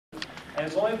and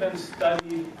it's only been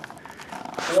studied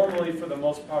formally for the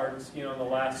most part, in the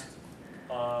last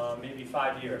maybe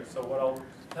 5 years. So what I'll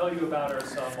tell you about are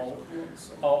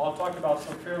I'll talk about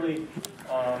some fairly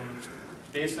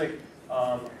basic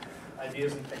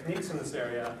ideas and techniques in this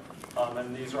area,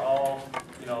 and these are all,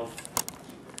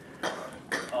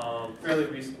 fairly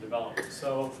recent developments.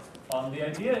 So the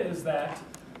idea is that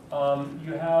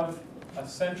you have a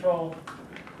central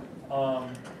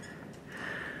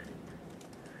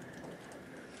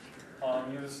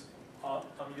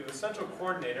you have a central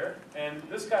coordinator, and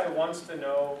this guy wants to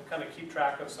kind of keep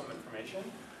track of some information,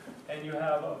 and you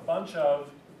have a bunch of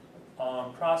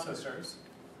processors.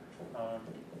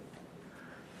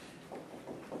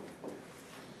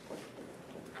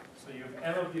 So you have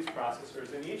n of these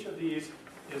processors, and each of these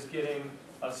is getting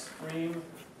a stream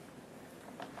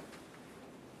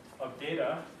of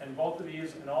data, and both of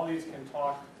these and all these can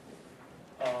talk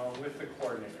with the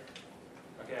coordinator.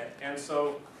 Okay, and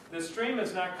so the stream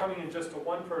is not coming in just to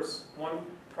one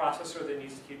processor that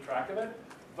needs to keep track of it,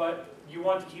 but you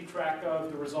want to keep track of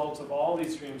the results of all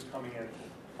these streams coming in.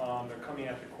 They're coming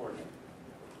at the coordinate.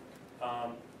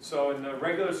 So in the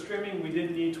regular streaming, we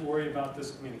didn't need to worry about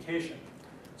this communication.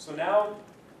 So now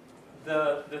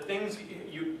the things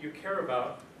you care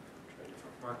about,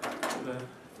 the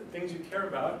things you care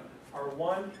about are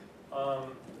one,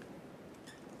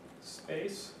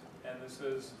 space, and this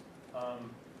is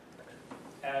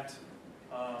at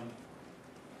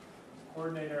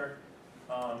coordinator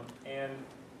and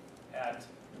at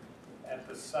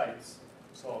the sites.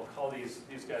 So I'll call these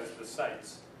guys the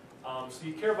sites. So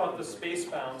you care about the space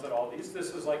bounds at all these.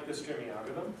 This is like the streaming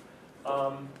algorithm.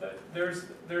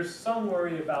 There's some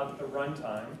worry about the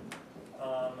runtime.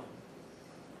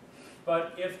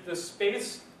 But if the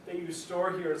space that you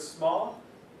store here is small,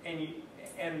 and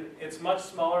it's much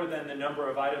smaller than the number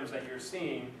of items that you're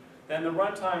seeing, then the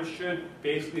runtime should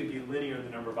basically be linear in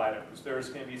the number of items. There's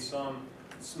going to be some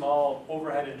small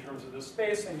overhead in terms of the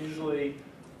space, and usually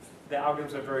the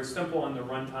algorithms are very simple, and the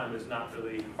runtime is not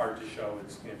really hard to show.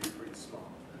 It's going to be pretty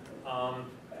small.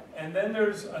 And then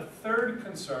there's a third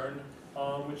concern,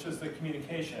 which is the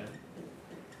communication.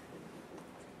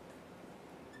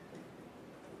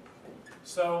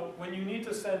 So when you need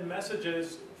to send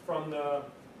messages from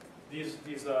these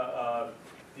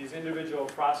individual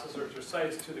processors or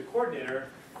sites to the coordinator,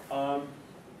 you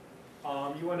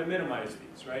want to minimize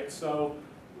these, right? So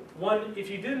if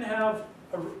you didn't have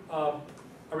a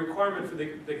requirement for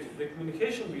the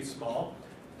communication to be small,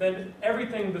 then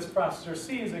everything this processor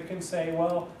sees, it can say,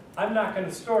 well, I'm not going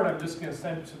to store it, I'm just going to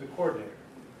send it to the coordinator.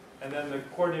 And then the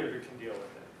coordinator can deal with it.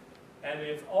 And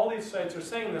if all these sites are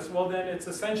saying this, well, then it's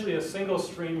essentially a single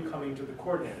stream coming to the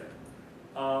coordinator.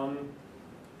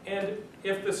 And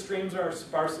if the streams are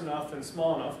sparse enough and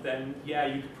small enough, then yeah,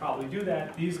 you could probably do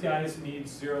that. These guys need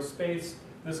 0 space.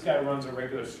 This guy runs a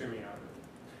regular streaming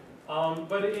algorithm.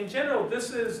 But in general,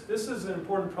 this is an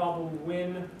important problem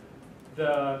when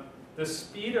the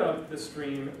speed of the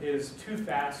stream is too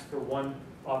fast for one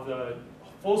of the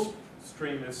full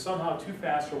stream is somehow too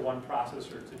fast for one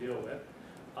processor to deal with.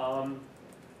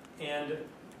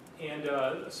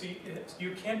 So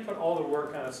you can't put all the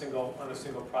work on a single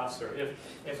processor.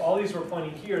 If all these were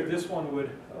pointing here, this one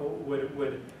would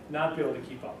not be able to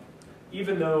keep up,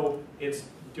 even though it's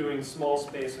doing small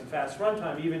space and fast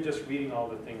runtime. Even just reading all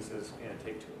the things is going to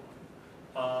take too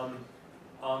long.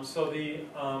 So the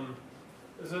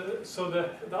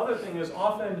other thing is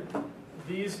often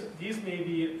these may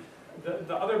be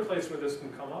the other place where this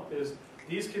can come up is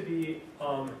these could be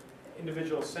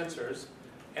individual sensors,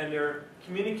 and they're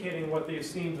communicating what they've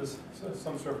seen to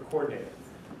some sort of coordinator.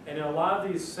 And in a lot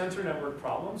of these sensor network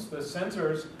problems, the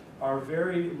sensors are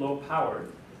very low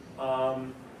powered.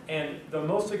 And the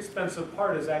most expensive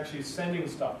part is actually sending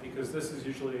stuff, because this is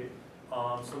usually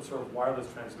some sort of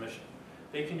wireless transmission.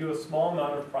 They can do a small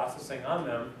amount of processing on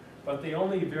them, but they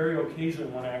only very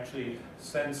occasionally want to actually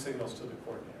send signals to the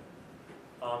coordinator.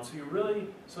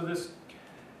 So this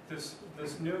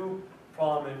new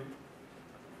problem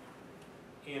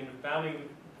in bounding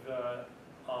the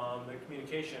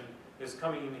communication is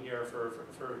coming in here for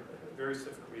very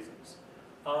specific reasons.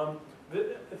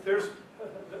 There's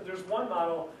one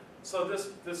model. So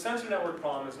the sensor network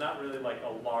problem is not really like a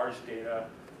large data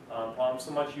problem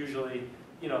so much. Usually,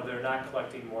 they're not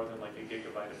collecting more than like a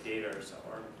gigabyte of data or so.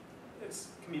 Or it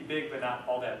can be big, but not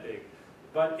all that big.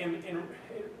 But in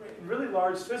really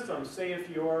large systems, say if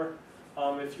you're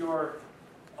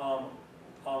a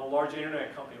large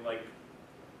internet company like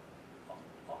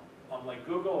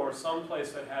Google, or some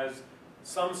place that has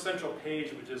some central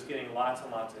page which is getting lots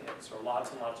and lots of hits or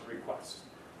lots and lots of requests.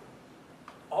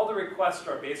 All the requests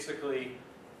are basically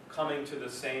coming to the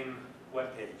same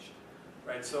web page,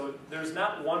 right? So there's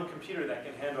not one computer that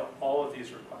can handle all of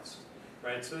these requests,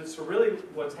 right? So really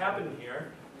what's happening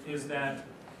here is that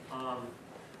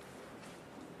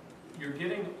you're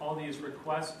getting all these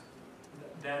requests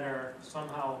that are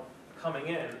somehow coming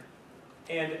in,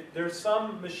 and there's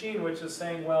some machine which is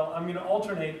saying, well, I'm going to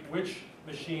alternate which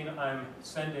machine I'm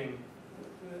sending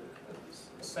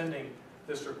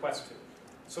this request to.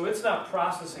 So it's not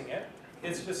processing it,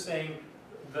 it's just saying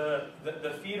the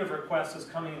feed of requests is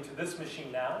coming into this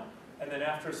machine now, and then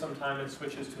after some time it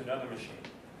switches to another machine.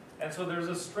 And so there's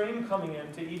a stream coming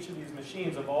into each of these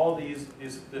machines of all this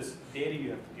data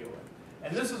you have to deal with.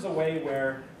 And this is a way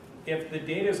where if the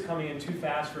data is coming in too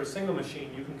fast for a single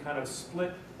machine, you can kind of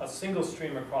split a single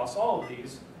stream across all of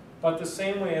these. But the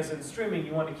same way as in streaming,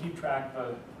 you want to keep track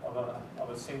of a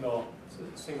single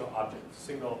object,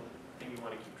 single thing you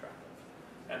want to keep track of.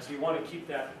 And so you want to keep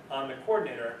that on the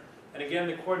coordinator. And again,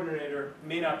 the coordinator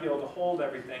may not be able to hold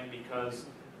everything because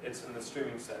it's in the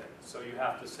streaming setting. So you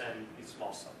have to send these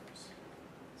small summers.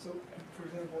 So, for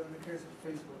example, in the case of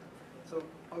Facebook, so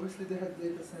obviously they have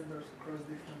data centers across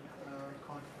different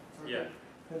continents. Right?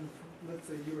 Yeah. And let's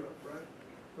say Europe, right?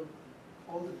 So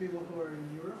all the people who are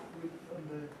in Europe on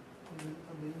the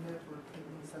network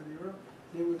inside Europe,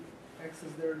 they would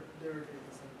access their data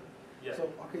center. Yeah. So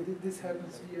okay, this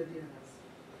happens via DNS.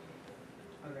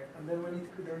 Okay, and then when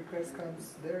the request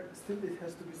comes there, still it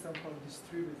has to be somehow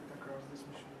distributed across these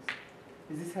machines.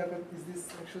 Is this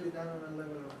actually done on a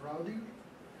level of routing?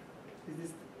 Is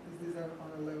this done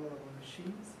on a level of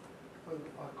machines, of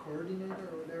a coordinator,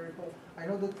 or whatever you call it? I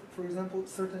know that, for example,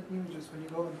 certain images when you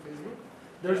go on Facebook,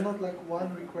 there's not like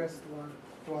one request to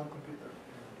one computer.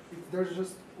 There's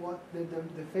just one. The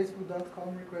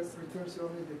Facebook.com request returns you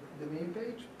only the main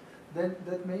page. Then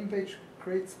that main page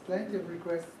creates plenty of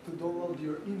requests to download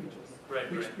your images.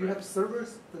 Right, which right, you right. have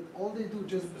servers that all they do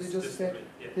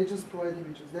they just provide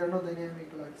images. They are not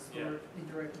dynamic like store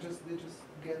interact. They just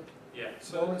get. Yeah.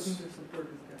 So the only thing they support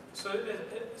is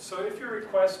that. So if your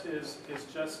request is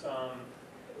just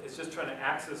trying to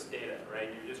access data, right?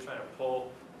 You're just trying to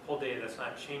pull data that's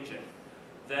not changing,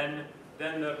 then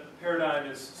the paradigm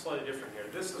is slightly different here.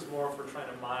 This is more for trying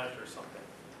to monitor something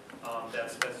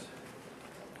that's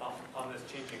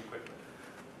changing quickly.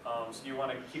 So you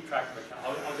want to keep track of it.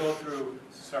 I'll go through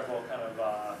several kind of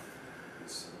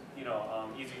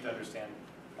easy to understand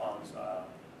problems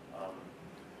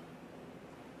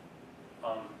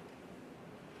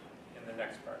in the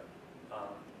next part.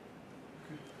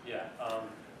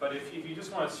 But if you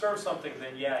just want to serve something,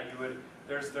 then yeah, you would.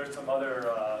 There's some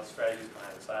other strategies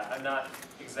behind this. I'm not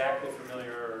exactly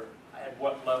familiar at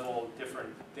what level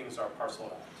different things are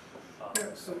parceled out.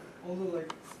 Yeah. So although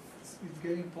like it's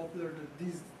getting popular that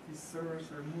these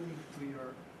servers are moving to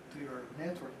your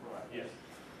network provider. Yes.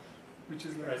 Which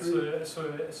is like right. Really So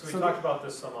we talked about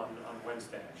this some on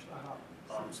Wednesday actually.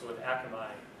 So with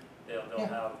Akamai,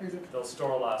 they'll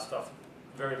store a lot of stuff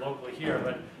very locally here,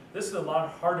 but this is a lot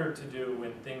harder to do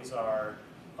when things are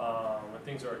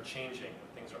changing,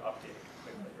 when things are updating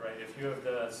quickly, right? If you have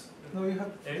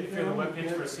if you're the web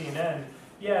page for CNN,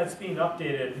 yeah, it's being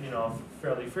updated,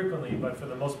 fairly frequently, but for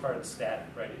the most part, it's static,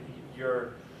 right?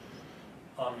 Your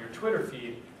Twitter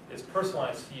feed is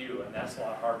personalized to you, and that's a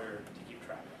lot harder to keep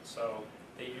track of. So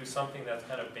they use something that's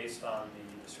kind of based on the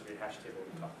distributed hash table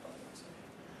we talked about.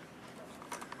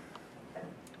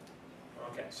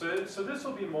 Okay, so this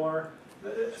will be more.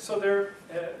 So this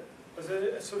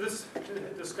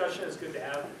discussion is good to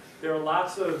have. There are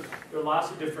lots of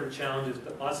different challenges,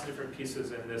 but lots of different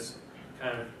pieces in this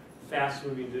kind of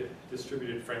fast-moving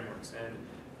distributed frameworks, and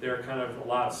there are kind of a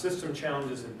lot of system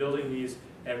challenges in building these.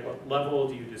 At what level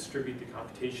do you distribute the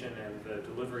computation and the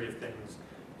delivery of things,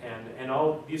 and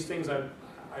all these things I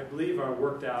believe are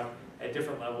worked out at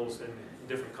different levels in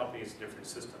different companies, different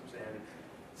systems, and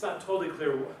it's not totally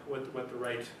clear what the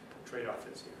right trade-off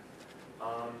is here.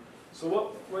 So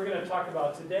what we're going to talk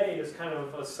about today is kind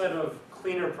of a set of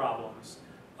cleaner problems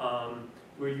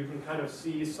where you can kind of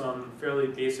see some fairly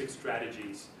basic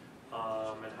strategies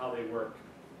and how they work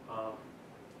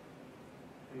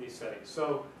in these settings.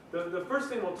 So the first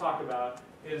thing we'll talk about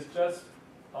is just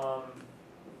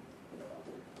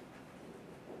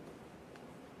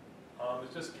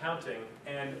counting,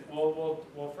 and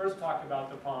we'll first talk about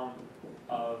the problem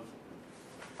of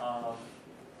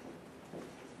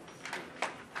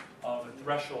a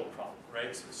threshold problem,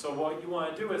 right? So what you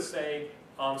want to do is say,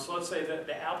 so let's say that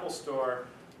the Apple Store,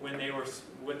 when they were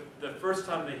the first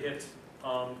time they hit,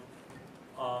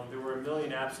 there were 1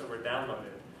 million apps that were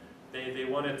downloaded. They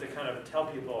wanted to kind of tell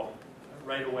people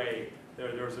right away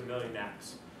there was 1 million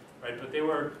apps, right? But they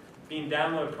were being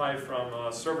downloaded probably from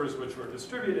servers which were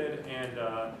distributed, and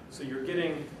so you're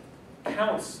getting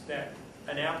counts that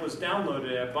an app was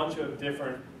downloaded at a bunch of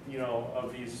different,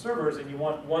 of these servers, and you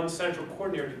want one central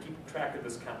coordinator to keep track of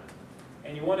this count.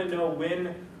 And you want to know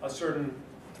when a certain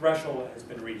threshold has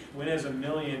been reached. When has 1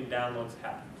 million downloads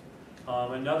happened?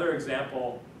 Another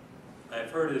example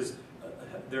I've heard is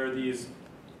there are these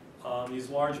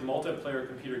large multiplayer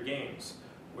computer games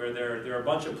where there are a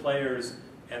bunch of players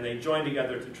and they join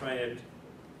together to try and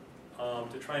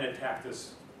attack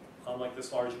this like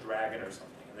this large dragon or something.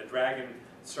 And the dragon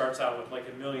starts out with like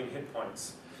 1 million hit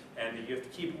points, and you have to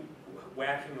keep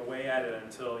whacking away at it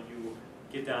until you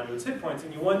get down to its hit points,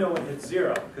 and you want to know when it hits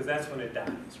 0, because that's when it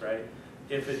dies, right?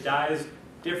 If it dies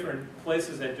different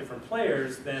places at different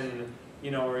players, then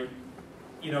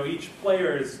each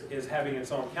player is having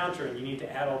its own counter, and you need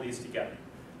to add all these together.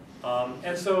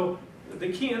 And so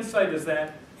the key insight is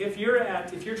that if you're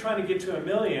trying to get to 1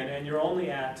 million and you're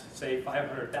only at, say,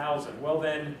 500,000, well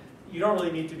then you don't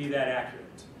really need to be that accurate.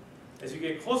 As you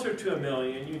get closer to 1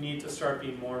 million, you need to start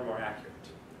being more and more accurate.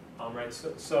 Right?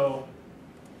 So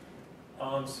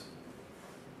how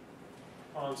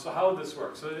would this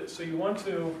work? So you want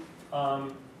to,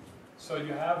 so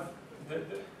you have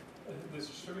this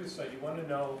distributed site. You want to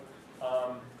know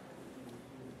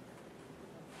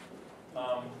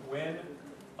when.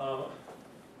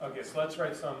 Okay, so let's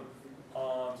write some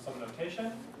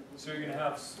notation. So you're going to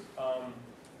have,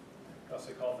 what's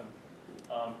it called them?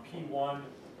 P1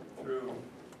 through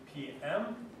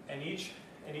PM, and each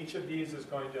of these is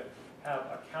going to have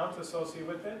a count associated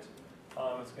with it.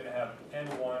 It's going to have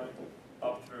N1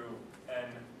 up through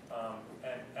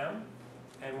Nm.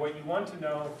 And what you want to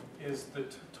know is the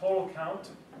total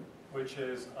count, which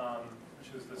is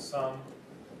the sum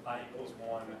I equals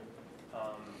 1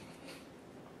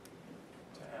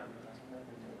 to m.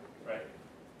 Right.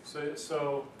 So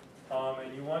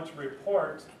and you want to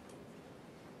report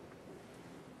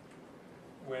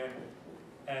when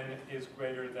n is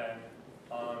greater than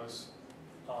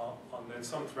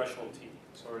some threshold t,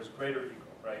 so is greater or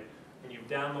equal, right? And you've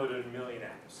downloaded 1 million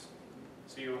apps,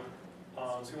 so you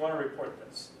want to report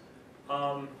this.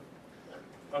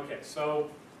 Okay, so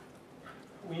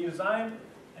when you design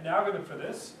an algorithm for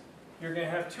this, you're going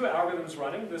to have 2 algorithms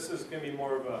running. This is going to be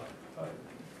more of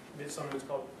something that's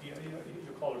called you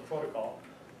call it a protocol,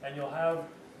 and you'll have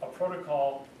a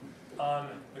protocol on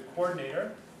the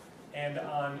coordinator and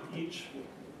on each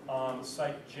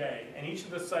site J, and each of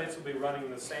the sites will be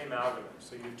running the same algorithm.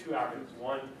 So you have 2 algorithms,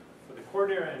 one for the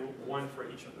coordinator and one for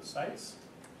each of the sites.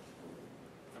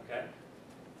 Okay.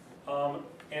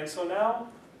 And so now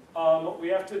we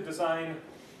have to design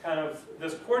kind of,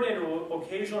 this coordinator will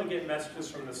occasionally get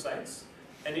messages from the sites,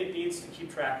 and it needs to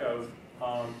keep track of,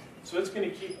 so it's going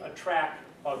to keep a track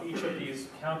of each of these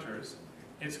counters.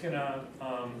 It's going to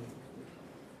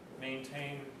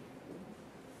maintain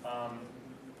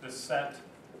the set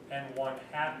N1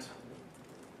 hat,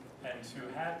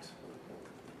 N2 hat,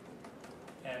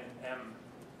 and M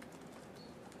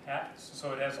hat.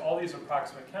 So it has all these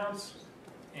approximate counts,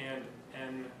 and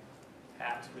N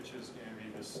hat, which is going to be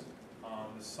this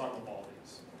the sum of all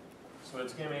these. So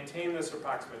it's going to maintain this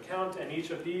approximate count, and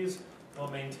each of these will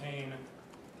maintain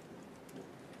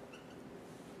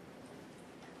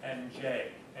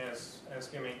Nj, and it's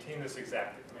going to maintain this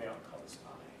exactly. Maybe I'll call this I.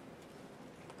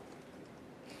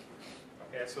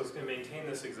 Okay, so it's going to maintain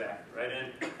this exactly, right?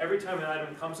 And every time an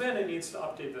item comes in, it needs to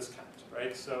update this count,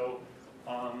 right? So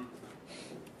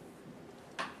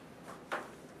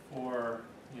for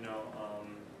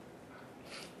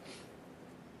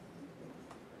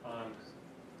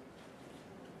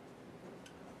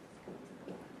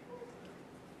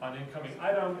on incoming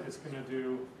item, it's going to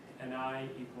do ni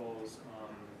equals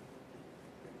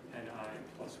ni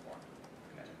plus 1.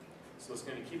 Okay, so it's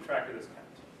going to keep track of this count.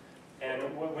 And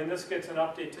when this gets an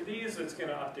update to these, it's going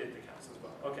to update the counts as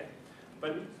well. Okay,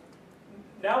 but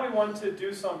now we want to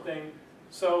do something.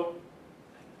 So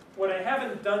what I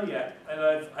haven't done yet, and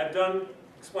I've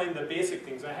explained the basic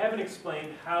things. I haven't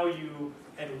explained how you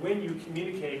and when you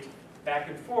communicate back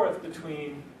and forth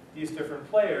between these different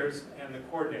players and the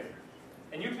coordinator.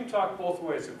 And you can talk both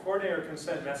ways. The coordinator can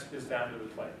send messages down to the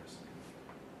players.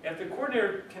 If the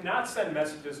coordinator cannot send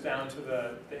messages down to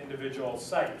the individual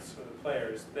sites or the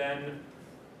players, then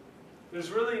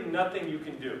there's really nothing you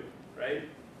can do, right?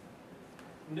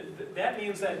 That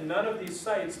means that none of these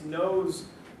sites knows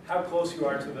how close you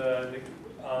are to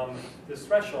this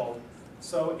threshold.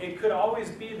 So it could always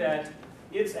be that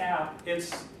its app,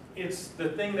 it's the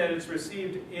thing that it's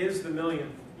received is the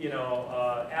millionth,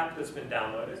 app that's been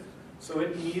downloaded. So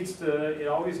it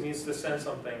always needs to send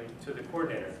something to the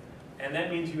coordinator. and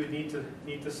that means you would need to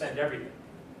send everything,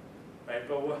 right?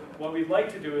 But what we'd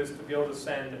like to do is to be able to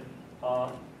send,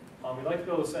 we'd like to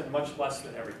be able to send much less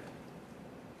than everything,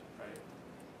 right?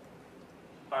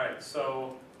 All right,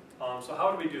 so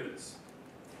how do we do this?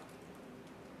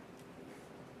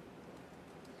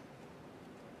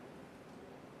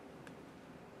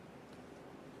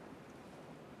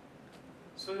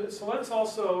 So let's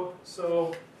also,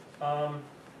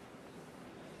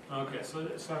 okay, so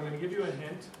I'm going to give you a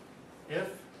hint.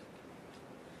 If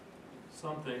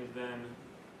something, then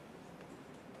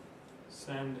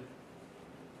send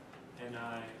ni to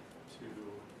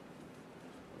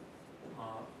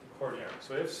coordinator.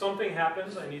 So if something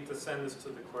happens, I need to send this to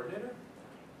the coordinator.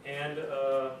 And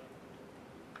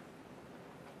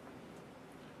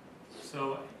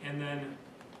and then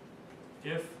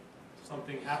if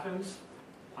something happens,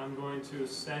 I'm going to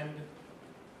send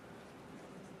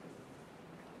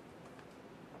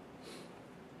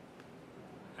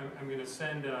I'm going to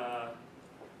send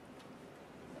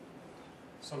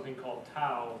something called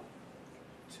tau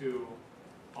to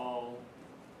all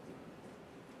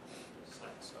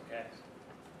sites. Okay.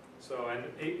 So and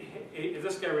if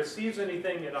this guy receives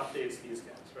anything, it updates these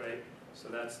guys, right? So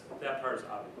that part is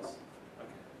obvious.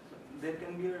 Okay. There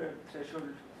can be a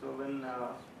threshold. So when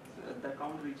the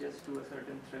count reaches to a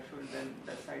certain threshold, then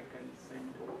that site can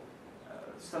send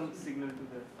some signal to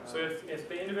the. So if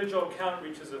the individual count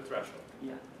reaches a threshold.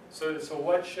 Yeah. So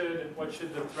what should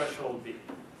the threshold be?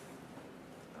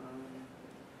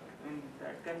 And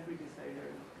that can be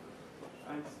decided.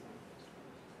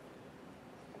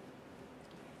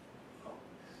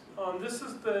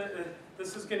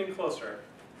 This is getting closer.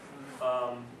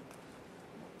 So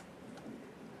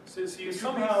you it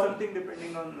somehow something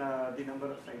depending on the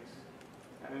number of sites.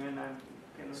 I mean,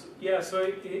 yeah. So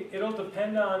it'll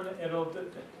depend on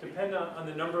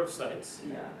the number of sites.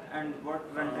 Yeah, and what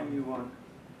runtime you want.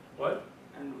 What?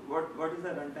 And what is the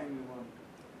runtime you want?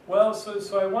 Well,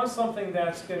 so I want something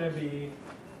that's going to be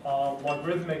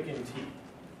logarithmic in t.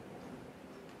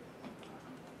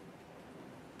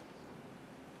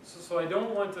 So I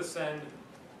don't want to send.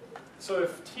 So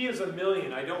if t is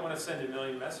 1,000,000, I don't want to send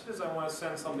 1,000,000 messages. I want to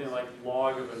send something like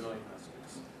log of 1,000,000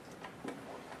 messages.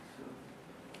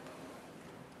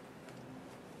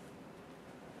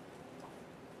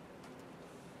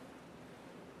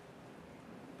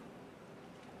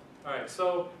 All right.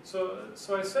 So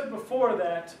I said before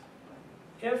that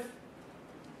if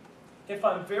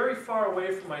I'm very far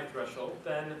away from my threshold,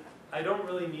 then I don't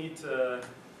really need to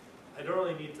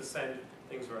send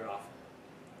things very often.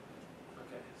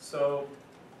 Okay. So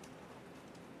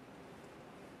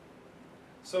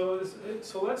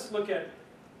let's look at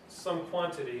some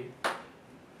quantity.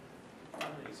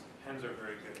 These pens are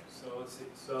very good. So let's see.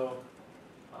 So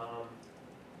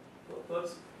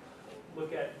let's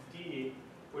look at d,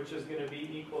 which is going to be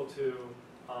equal to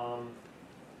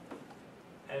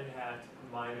n hat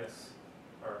minus,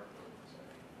 or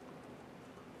sorry,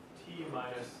 t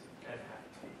minus n hat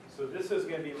t. So this is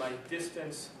going to be my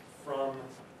distance from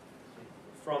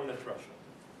the threshold.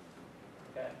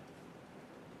 Okay.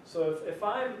 So if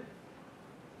I'm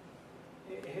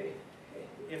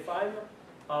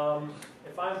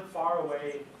far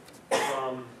away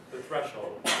from the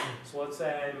threshold, so let's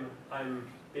say I'm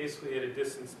basically at a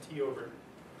distance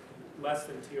less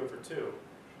than t over 2,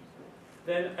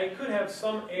 then I could have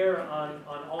some error on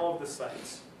all of the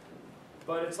sites.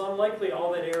 But it's unlikely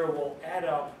all that error will add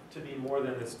up to be more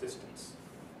than this distance,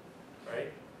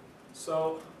 right?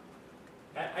 So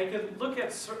I could look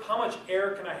at how much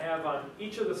error can I have on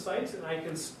each of the sites, and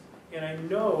I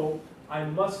know I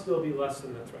must still be less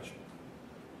than the threshold.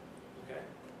 Okay.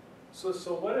 So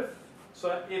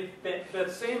if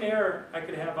that same error I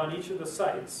could have on each of the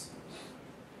sites,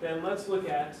 then let's look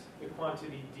at the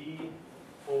quantity d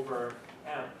over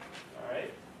m. All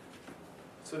right.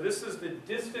 So this is the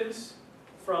distance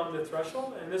from the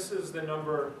threshold, and this is the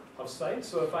number of sites.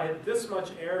 So if I had this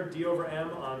much error, d over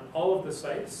m, on all of the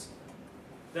sites,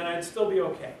 then I'd still be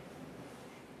okay.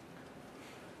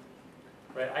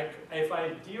 Right? If I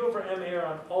had d over m error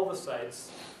on all the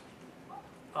sites,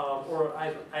 or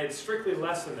I had strictly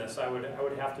less than this, I would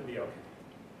have to be okay.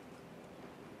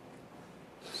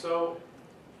 So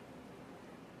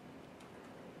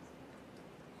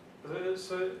I'm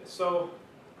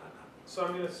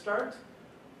going to start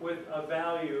with a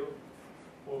value.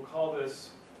 We'll call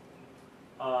this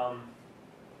tau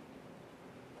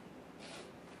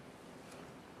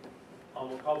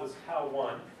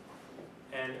 1,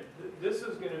 and this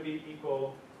is going to be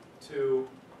equal to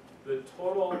the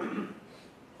total.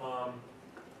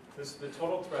 This is the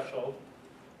total threshold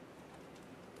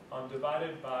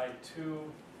divided by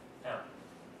 2m.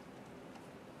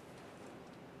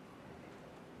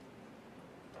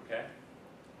 Okay?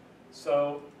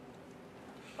 So,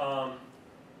 now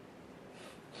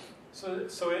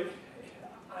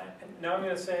I'm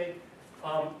going to say,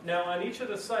 now on each of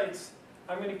the sites,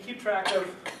 I'm going to keep track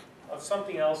of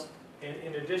something else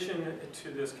in addition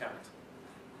to this count.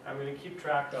 I'm going to keep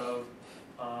track of,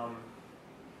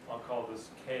 I'll call this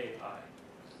Ki.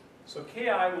 So Ki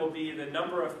will be the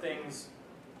number of things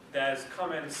that has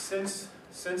come in since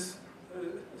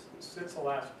the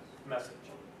last message.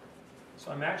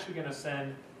 So I'm actually going to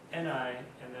send Ni,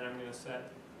 and then I'm going to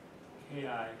set Ki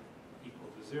equal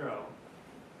to 0.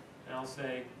 And I'll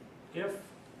say, if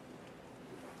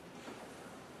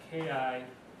Ki,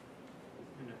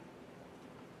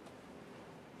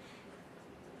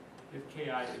 if Ki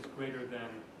is greater than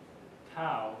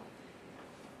tau,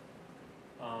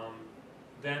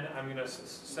 then I'm going to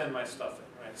send my stuff in,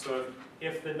 right? So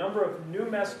if the number of new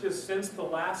messages since the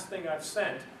last thing I've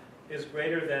sent is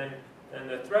greater than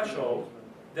the threshold,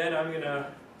 then I'm going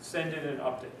to send in an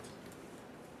update.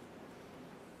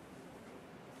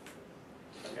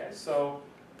 Okay, so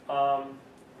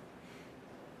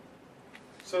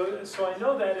so I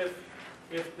know that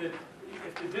if the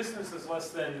distance is less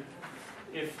than,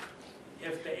 if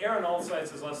the error on all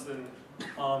sites is less than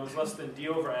d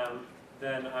over m,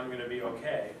 then I'm going to be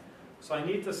okay. So I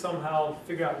need to somehow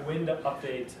figure out when to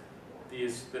update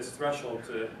this threshold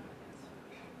to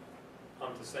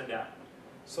send out.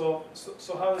 So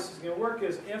how this is going to work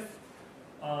is if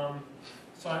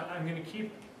so I'm going to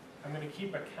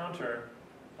keep a counter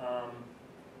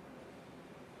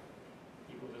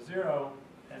equal to 0,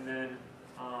 and then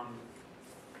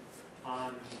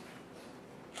on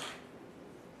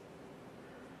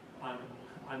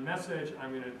message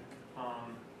I'm going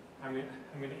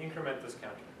to increment this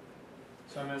counter.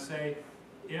 So I'm going to say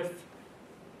if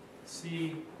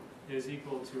C is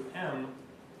equal to m,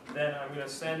 then I'm going to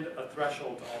send a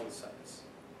threshold to all the sites.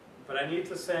 But I need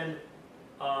to send,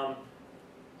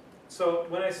 so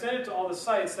when I send it to all the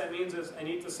sites, that means is I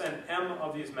need to send m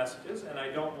of these messages, and I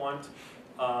don't want,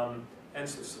 and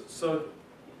so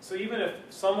even if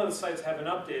some of the sites haven't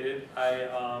updated,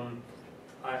 I'm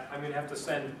going to have to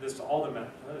send this to all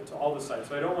the sites.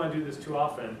 So I don't want to do this too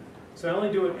often. So I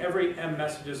only do it every m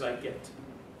messages I get.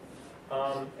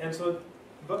 And so,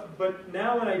 but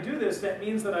now when I do this, that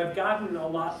means that I've gotten a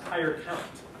lot higher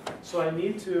count. So I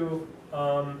need to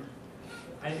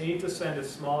send a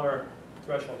smaller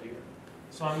threshold here.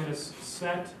 So I'm going to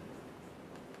set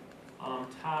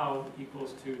tau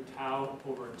equals to tau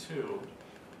over 2,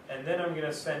 and then I'm going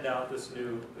to send out this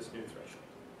new threshold.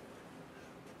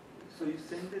 So you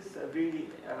send this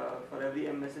for every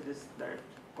m messages that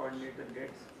coordinator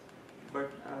gets,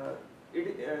 but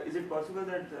is it possible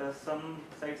that some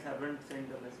sites haven't sent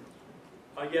a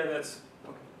message? Yeah, that's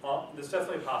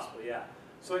definitely possible, yeah.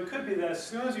 So it could be that as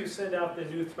soon as you send out the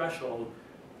new threshold,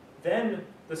 then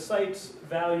the site's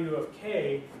value of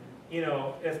k,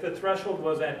 if the threshold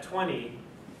was at 20,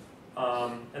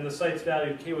 and the site's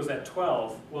value of k was at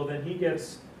 12, well then he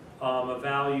gets a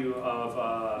value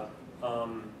of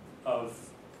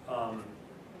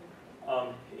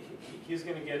he's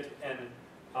going to get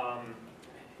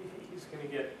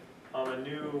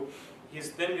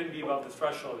he's then going to be above the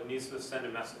threshold and needs to send a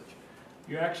message.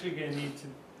 You're actually going to need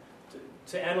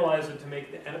to analyze it to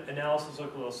make the analysis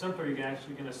look a little simpler. You're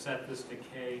actually going to set this to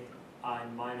Ki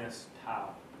minus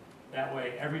tau. That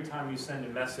way, every time you send a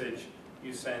message,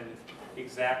 you send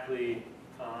exactly,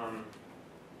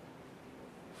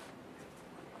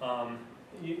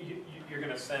 you're going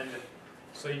to send,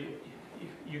 so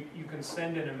you can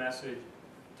send in a message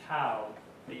tau,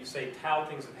 that you say tau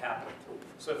things have happened.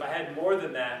 So if I had more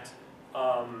than that,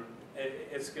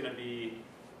 it's going to be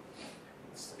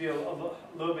a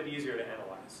little bit easier to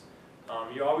analyze.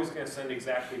 You're always going to send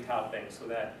exactly tau things so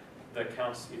that the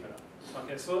counts even up.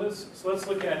 Okay, so let's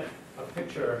look at a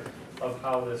picture of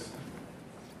how this is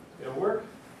going to work.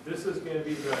 This is going to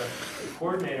be the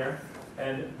coordinator,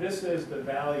 and this is the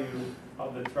value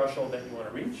of the threshold that you want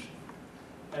to reach.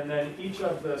 And then each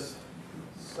of the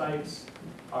sites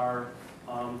are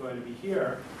going to be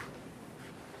here.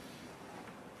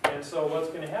 And so what's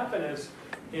going to happen is,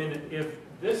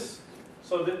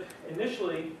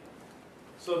 initially,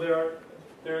 so there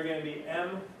are going to be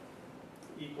m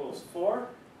equals 4,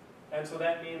 and so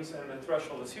that means, and the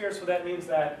threshold is here, so that means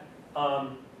that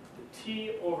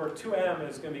t over 2m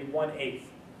is going to be 1/8.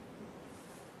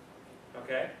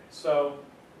 Okay, so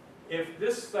if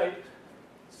this site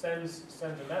sends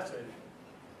a message,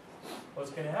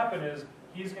 what's going to happen is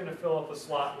he's going to fill up a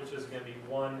slot which is going to be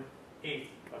 1/8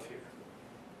 of here.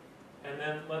 And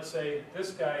then let's say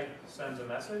this guy sends a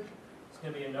message, it's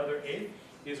going to be another 8.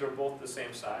 These are both the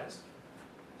same size.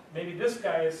 maybe this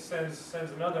guy sends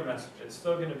another message. It's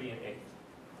still going to be an 8th.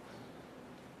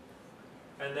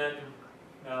 And then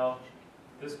now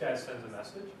this guy sends a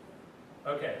message.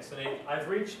 Okay, so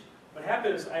what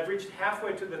happened is I've reached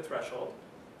halfway to the threshold.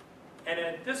 And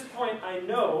at this point I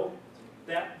know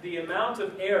that the amount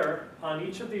of error on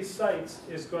each of these sites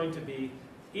is going to be,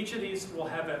 each of these will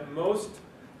have at most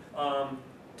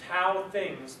tau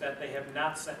things that they have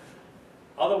not sent.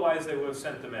 Otherwise they would have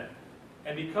sent them in.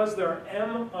 And because there are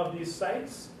m of these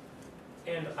sites,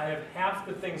 and I have half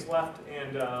the things left,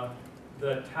 and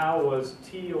the tau was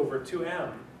t over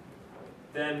 2m,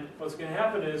 then what's going to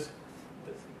happen is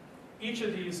each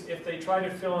of these, if they try to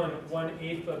fill in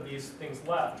 1/8 of these things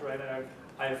left, right,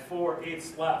 I have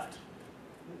 4/8 left,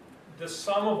 the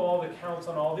sum of all the counts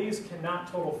on all these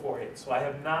cannot total 4/8. So I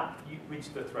have not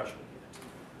reached the threshold yet.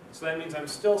 So that means I'm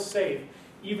still safe,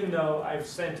 even though I've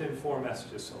sent in 4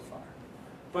 messages so far.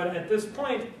 But at this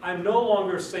point, I'm no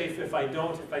longer safe if I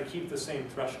keep the same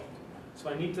threshold. So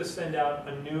I need to send out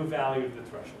a new value of the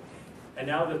threshold. And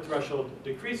now the threshold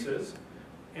decreases.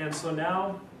 And so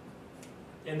now,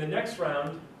 in the next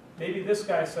round, maybe this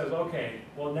guy says, okay,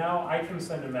 well now I can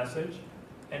send a message,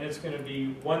 and it's going to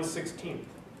be 1/16.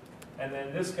 And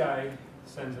then this guy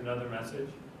sends another message.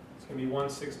 It's going to be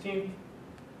 1/16.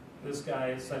 This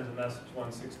guy sends a message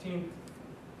 1/16.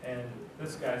 And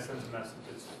this guy sends a message,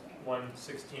 it's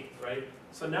 1/16, right?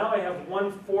 So now I have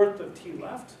 1/4 of t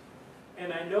left.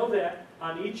 And I know that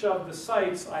on each of the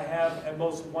sites, I have at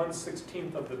most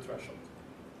 1/16 of the threshold.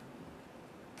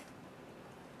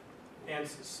 And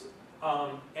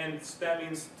that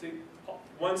means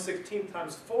 1/16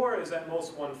 times 4 is at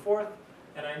most 1/4.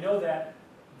 And I know that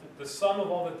the sum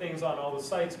of all the things on all the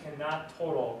sites cannot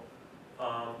total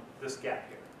this gap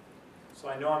here. So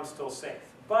I know I'm still safe.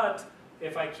 But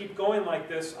if I keep going like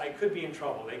this, I could be in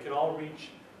trouble. They could all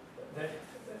reach this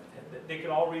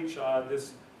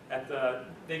at the.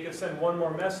 They could send one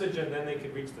more message, and then they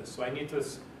could reach this. So I need to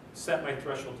set my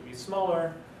threshold to be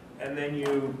smaller, and then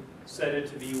you set it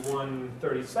to be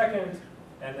 1/32nd,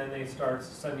 and then they start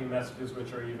sending messages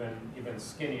which are even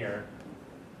skinnier,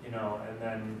 you know, and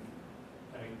then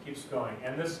it keeps going.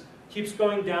 And this keeps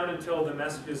going down until the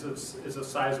message is a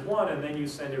size 1, and then you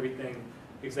send everything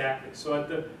exactly. So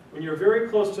when you're very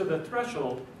close to the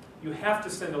threshold, you have to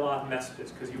send a lot of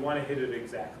messages because you want to hit it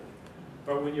exactly.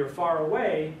 But when you're far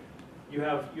away, you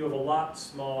have a lot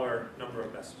smaller number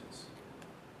of messages.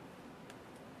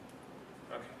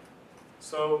 Okay.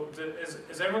 So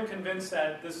is everyone convinced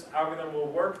that this algorithm will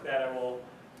work? That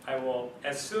I will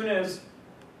as soon as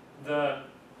the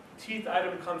teeth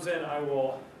item comes in, I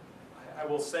will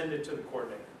send it to the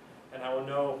coordinator, and I will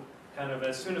know kind of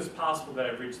as soon as possible that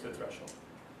I've reached the threshold.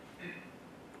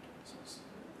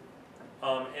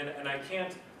 And I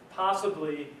can't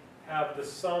possibly have the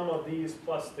sum of these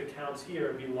plus the counts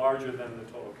here be larger than the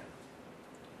total count,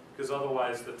 because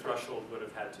otherwise the threshold would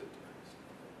have had to decrease.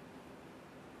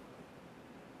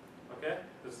 Okay?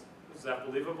 Is that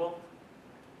believable?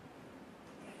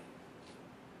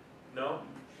 No?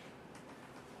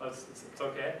 It's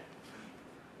okay?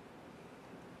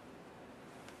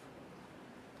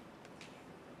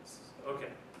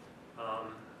 Okay.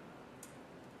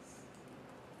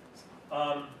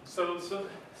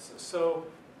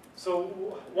 So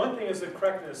one thing is the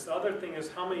correctness. The other thing is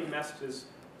how many messages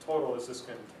total is this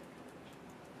going to take?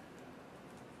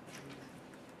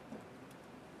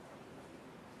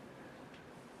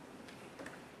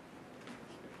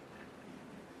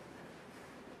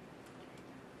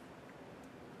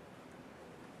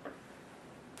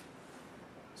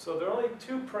 So there are only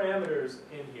 2 parameters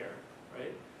in here,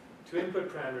 right? 2 input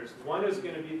parameters. One is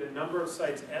going to be the number of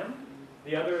sites m.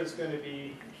 The other is going to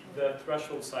be the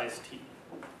threshold size t,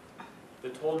 the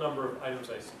total number of items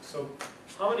I see. So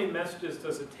how many messages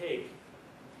does it take,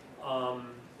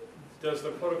 does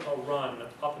the protocol run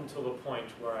up until the point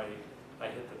where I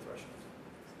hit the threshold?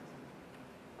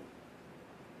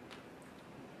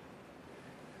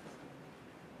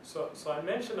 So I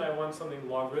mentioned I want something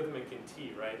logarithmic in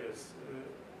t, right? Does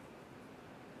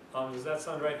that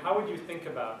sound right? How would you think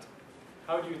about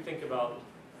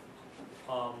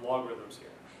logarithms here?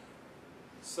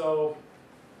 So,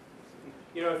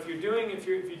 you know, if you're doing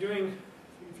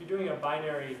a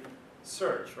binary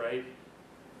search, right?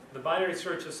 The binary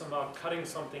search is somehow cutting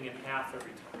something in half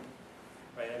every time,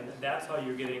 right? And that's how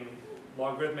you're getting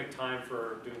logarithmic time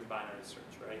for doing binary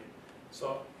search, right?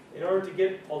 So, in order to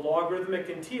get a logarithmic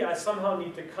in t, I somehow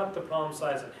need to cut the problem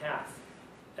size in half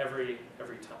every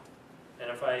time. And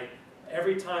if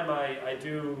every time I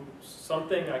do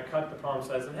something, I cut the problem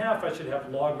size in half, I should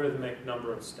have logarithmic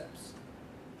number of steps.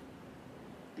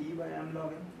 T by m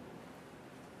log n?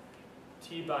 T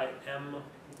t by m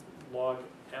log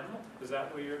m? Is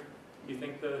that what you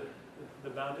think the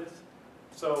bound is?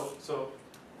 So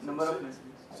Number of messages.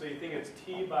 So you think it's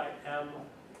t by m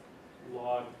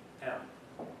log m.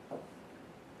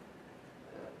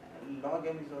 Log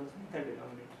m is also the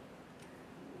denominator.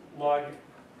 Log.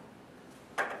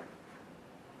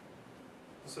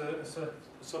 So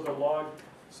the log.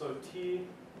 So t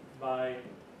by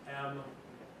m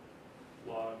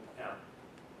log m.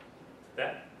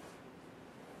 That.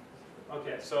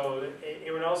 Okay. So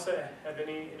anyone else have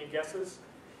any guesses?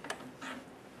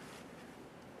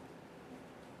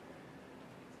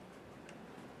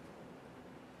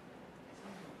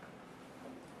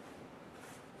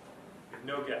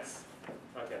 No guess.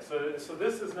 Okay, so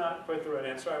this is not quite the right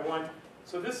answer.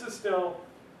 So this is still,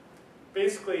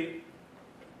 basically,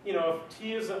 you know, if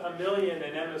t is 1,000,000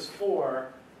 and m is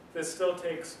 4, this still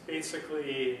takes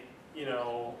basically, you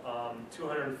know,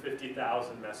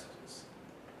 250,000 messages.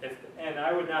 And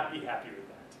I would not be happy with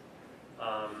that.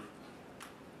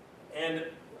 And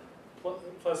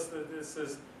plus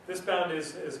this bound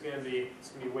is going to be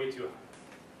way too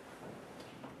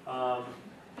high.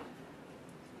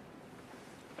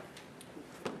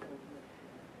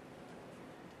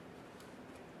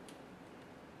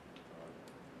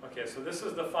 Okay, so this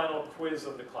is the final quiz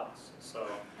of the class. So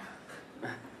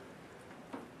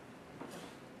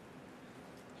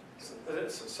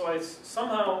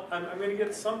I'm going to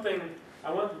get something.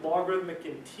 I want logarithmic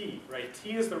in t, right?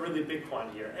 T is the really big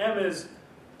quantity here. M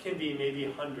can be maybe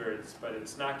hundreds, but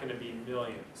it's not going to be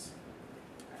millions.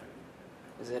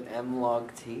 Is it m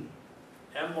log t?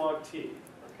 M log t.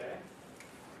 Okay.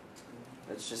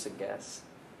 That's just a guess.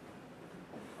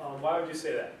 Why would you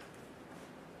say that?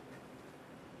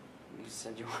 You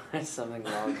said you wanted something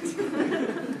log t.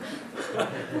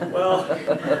 Well,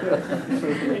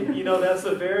 you know, that's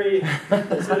a very,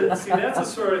 see, that's a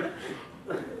sort of,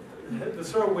 the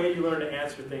sort of way you learn to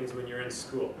answer things when you're in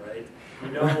school, right?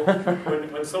 You know,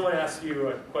 when someone asks you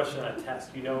a question on a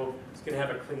test, you know it's going to have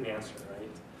a clean answer,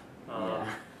 right? Yeah.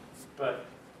 But,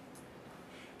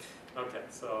 okay,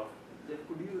 so.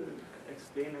 Could you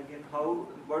explain again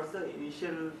what's the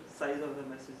initial size of the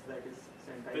message that is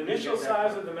sent? The initial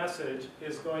size of the message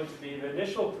is going to be, the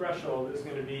initial threshold is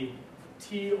going to be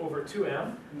t over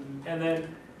 2m, and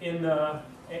then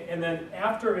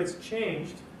after it's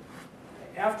changed,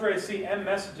 after I see m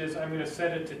messages, I'm going to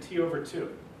set it to t over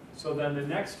 2. So then the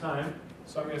next time,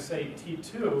 so I'm going to say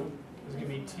t2 is going to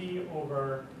be t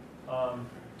over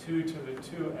 2 to the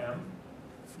 2m.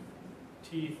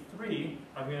 t3,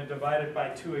 I'm going to divide it by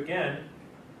 2 again,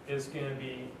 is going to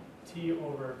be t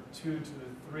over 2 to the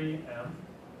 3m.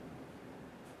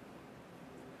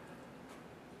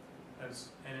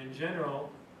 And in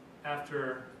general,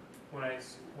 after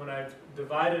when I've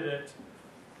divided it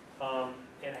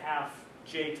in half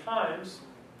j times,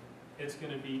 it's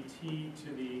going to be t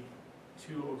to the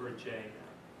 2 over j.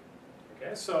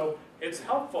 Okay, so it's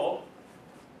helpful.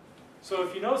 So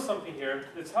if you know something here,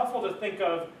 it's helpful to think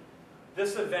of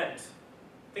this event.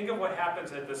 Think of what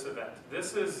happens at this event.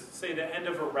 This is, say, the end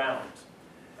of a round.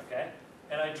 Okay,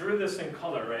 and I drew this in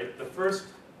color, right? The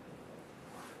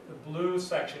blue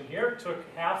section here took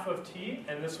half of t,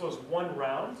 and this was 1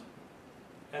 round.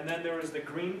 And then there was the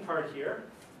green part here.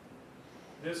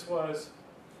 This was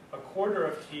a quarter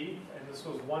of t, and this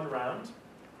was 1 round.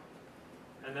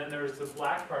 And then there's this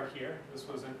black part here. This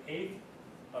was 1/8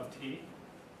 of t,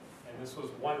 and this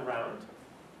was 1 round.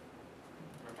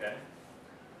 Okay.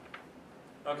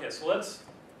 Okay, so let's,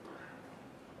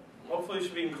 hopefully we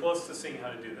should be close to seeing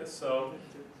how to do this. So,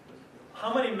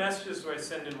 how many messages do I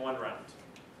send in 1 round?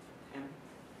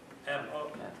 M.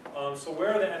 Oh, so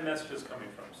where are the m messages coming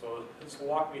from? So let's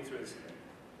walk me through this again.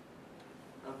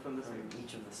 From the site.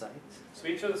 Each of the sites? So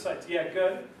each of the sites, yeah,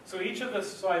 good. So each of the,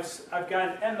 so I've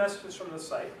got m messages from the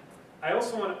site. I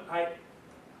also want,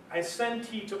 I send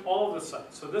t to all of the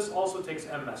sites. So this also takes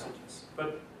m messages,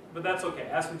 but that's okay.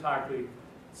 Asymptotically,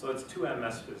 so it's 2m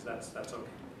messages. That's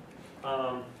okay.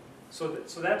 So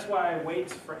that's why I wait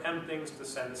for m things to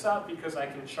send this out, because I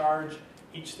can charge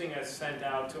each thing I sent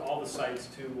out to all the sites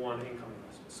to 1 incoming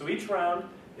message. So each round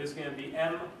is going to be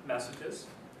m messages.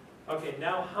 Okay,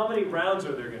 now how many rounds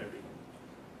are there going to be?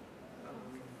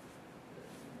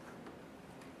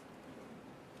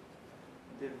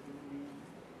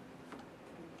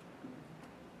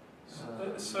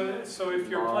 So if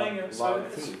you're playing it,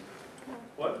 log t.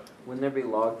 What? Wouldn't there be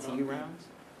log t rounds?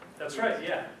 That's right.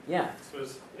 Yeah. Yeah. So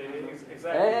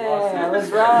exactly. Hey, log t. I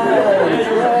was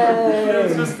right. It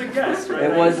was just a guess, right?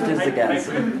 It was just a guess,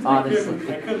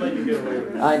 honestly. I couldn't let you get away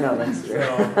with it. I know, that's true.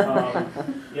 So,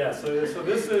 yeah. So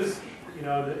this is, you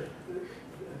know,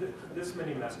 this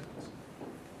many messages.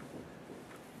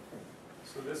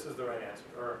 So this is the right answer.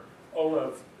 Or O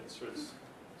of, it's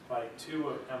by 2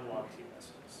 of m log t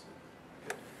messages.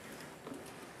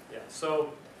 Yeah,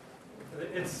 so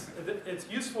it's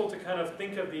useful to kind of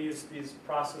think of these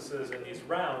processes and these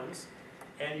rounds,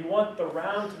 and you want the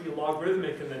round to be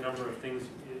logarithmic in the number of things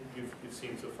you've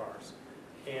seen so far.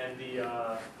 And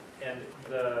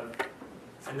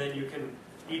then you can,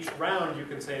 each round you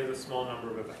can say is a small number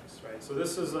of events, right? So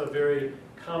this is a very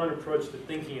common approach to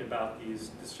thinking about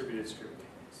these distributed stream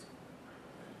techniques.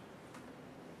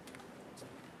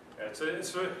 Right,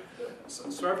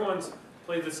 so everyone's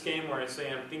played this game where I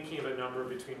say I'm thinking of a number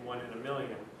between 1 and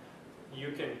 1,000,000.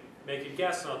 You can make a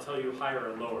guess and I'll tell you higher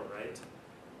or lower, right?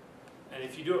 And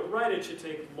if you do it right, it should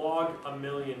take log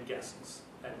 1,000,000 guesses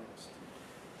at most.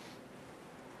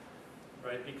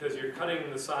 Right? Because you're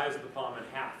cutting the size of the problem in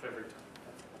half every time.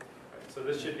 Right? So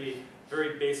this should be a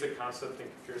very basic concept in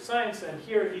computer science, and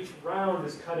here each round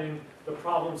is cutting the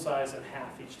problem size in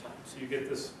half each time. So you get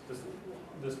this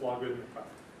logarithmic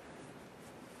product.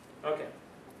 Okay.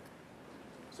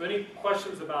 So any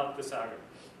questions about this algorithm?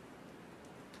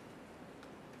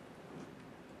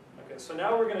 Okay, so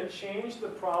now we're going to change the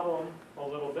problem a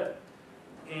little bit,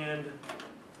 and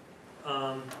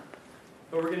but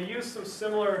we're going to use some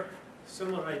similar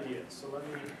ideas. So let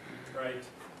me write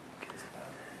this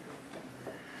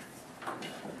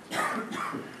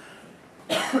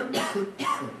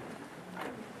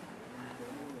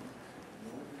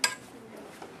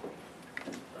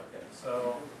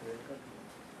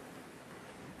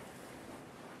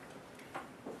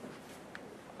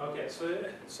Okay, so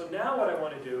so now what I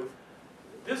want to do,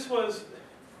 this was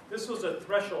a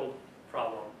threshold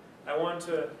problem. I want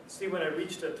to see when I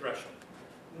reached a threshold.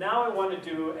 Now I want to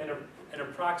do an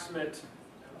approximate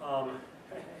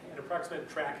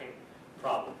tracking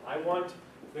problem. I want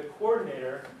the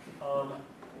coordinator. I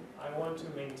want to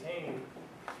maintain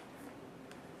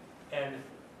an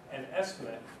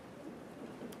estimate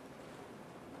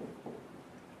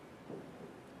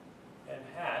and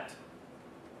hat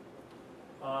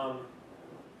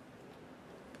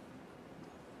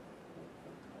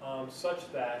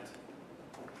such that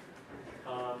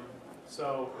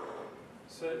so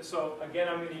again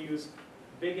I'm going to use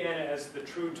big N as the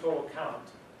true total count,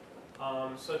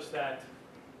 such that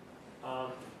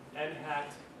n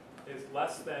hat is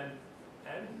less than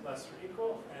n, less or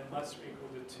equal, and less or equal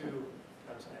to 2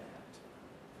 times n hat.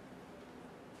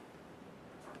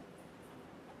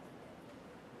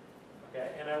 Okay,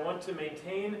 and I want to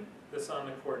maintain this on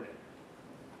the coordinator.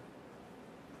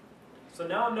 So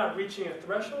now I'm not reaching a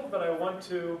threshold, but I want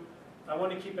to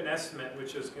keep an estimate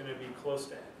which is going to be close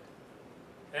to n.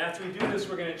 And after we do this,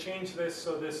 we're going to change this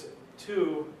so this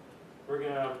 2, we're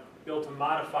going to be able to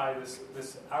modify this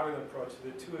algorithm approach. So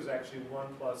the 2 is actually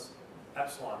 1 plus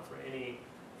epsilon for any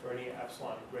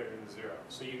epsilon greater than 0.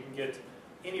 So you can get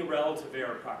any relative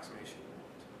error approximation you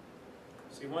want.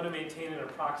 So you want to maintain an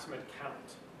approximate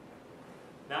count.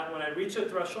 Now when I reach a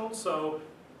threshold, so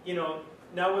now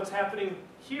what's happening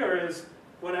here is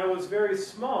when I was very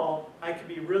small, I could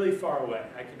be really far away.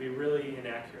 I could be really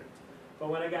inaccurate. But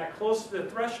when I got close to the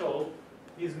threshold,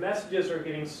 these messages are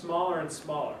getting smaller and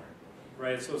smaller,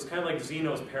 right? So it's kind of like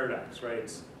Zeno's paradox, right?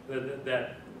 It's so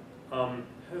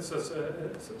has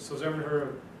everyone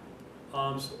heard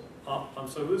of?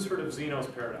 So who's heard of Zeno's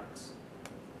paradox?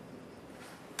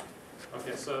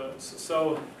 Okay, so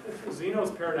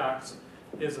Zeno's paradox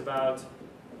is about,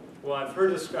 well, I've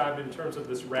heard described in terms of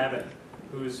this rabbit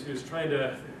who's trying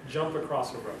to jump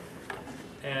across a road,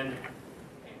 and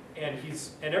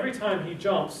every time he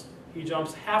jumps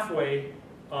halfway.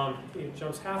 He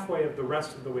jumps halfway of the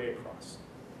rest of the way across.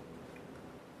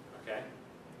 Okay,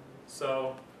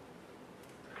 so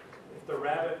if the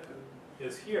rabbit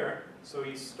is here, so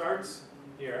he starts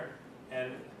here,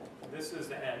 and this is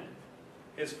the end.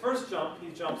 His first jump,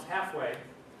 he jumps halfway,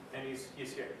 and he's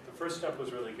here. The first jump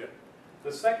was really good.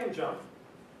 The second jump,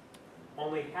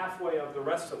 only halfway of the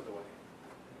rest of the way.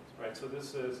 Right, so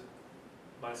this is,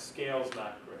 my scale's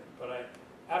not great, but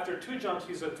after 2 jumps,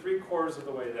 he's at 3/4 of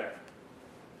the way there.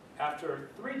 After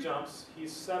 3 jumps,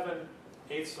 he's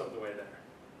 7/8 of the way there.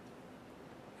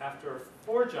 After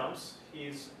 4 jumps,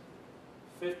 he's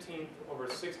 15th over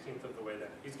 16th of the way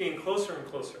there. He's getting closer and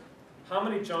closer. How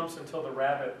many jumps until the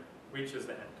rabbit reaches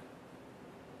the end?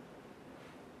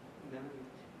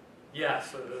 Yeah,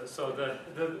 so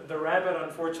the rabbit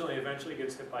unfortunately eventually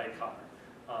gets hit by a car.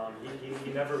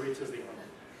 He never reaches the end.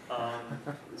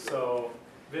 So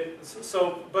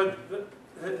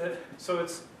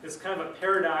it's kind of a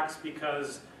paradox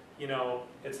because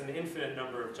it's an infinite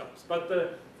number of jumps. But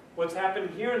what's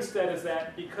happened here instead is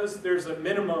that because there's a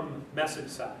minimum message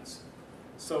size,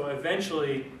 so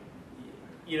eventually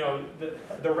you know,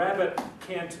 the rabbit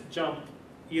can't jump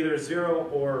either 0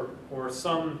 or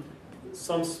some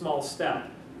small step,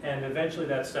 and eventually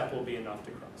that step will be enough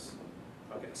to cross.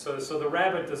 Okay, so the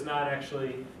rabbit does not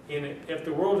actually, if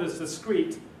the world is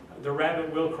discrete, the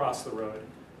rabbit will cross the road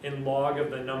in log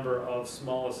of the number of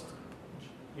smallest,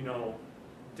 you know,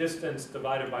 distance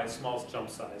divided by smallest jump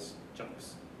size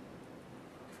jumps.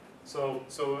 So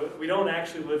we don't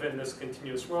actually live in this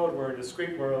continuous world. We're in a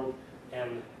discrete world,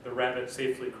 and the rabbit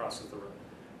safely crosses the road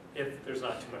if there's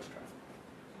not too much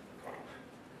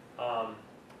traffic.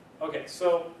 Okay,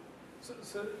 so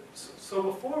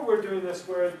before we're doing this,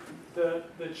 where the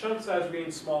chunk size is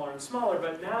getting smaller and smaller,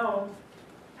 but now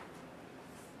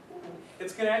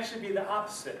it's going to actually be the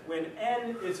opposite. When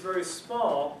n is very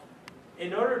small,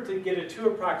 in order to get a 2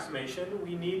 approximation,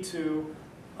 we need to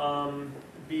send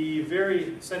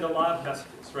a lot of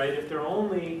messages, right? If there are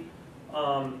only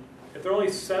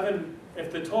 7,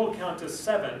 if the total count is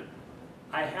 7,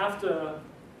 I have to,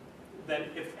 then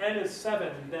if n is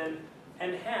 7, then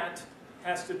n hat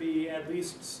has to be at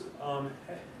least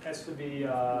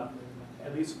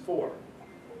 4.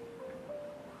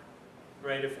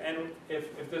 Right?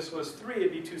 If this was 3,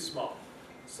 it'd be too small.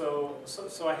 So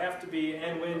I have to be,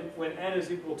 and when n is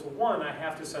equal to 1, I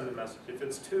have to send a message. If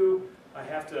it's 2, I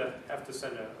have to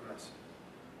send a message.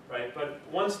 Right? But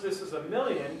once this is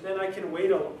 1,000,000, then I can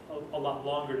wait a lot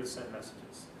longer to send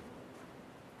messages.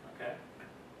 Okay?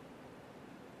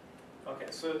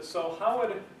 Okay, so how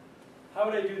would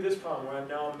I do this problem where I'm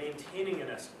now maintaining an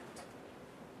estimate?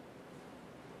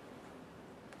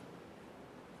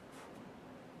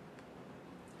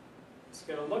 It's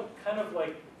going to look kind of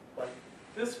like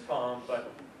this problem,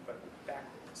 but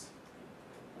backwards.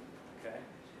 Okay.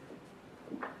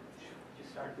 You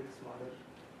start with smaller.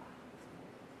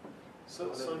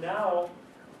 So now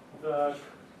the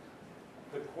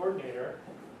coordinator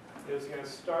is going to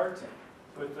start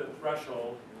with the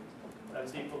threshold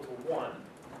that's equal to 1.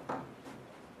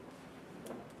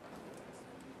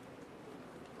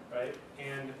 Right?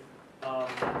 And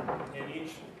in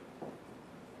each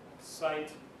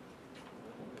site,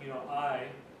 you know, I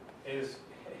is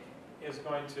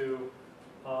going to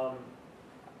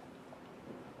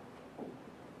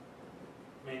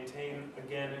maintain,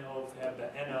 again, it'll have the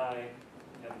NI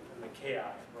and the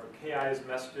KI, where KI is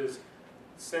messages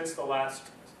since the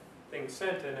last thing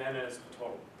sent, and N is the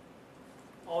total.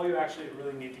 All you actually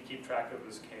really need to keep track of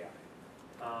is KI,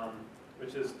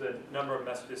 which is the number of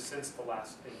messages since the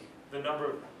last thing, the number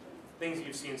of things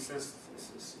you've seen since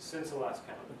the last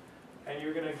count. And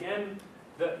you're going to, again,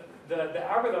 the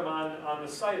algorithm on the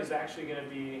site is actually going to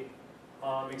be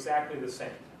exactly the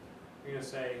same. You're going to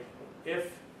say,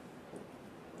 if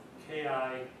Ki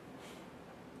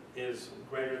is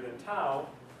greater than tau,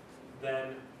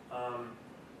 then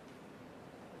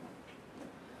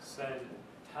send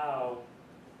tau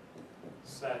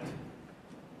set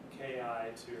Ki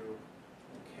to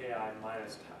Ki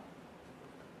minus tau.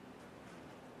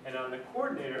 And on the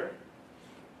coordinator,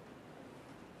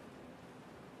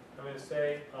 I'm going to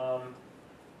say,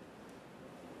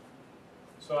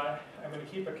 so I'm going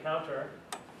to keep a counter,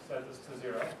 set this to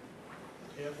 0.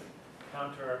 If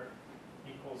counter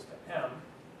equals to m,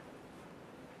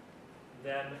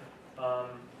 then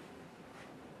I'm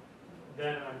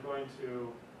going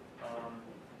to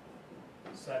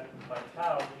set my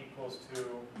tau equals to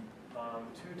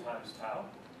 2 times tau,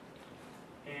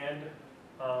 and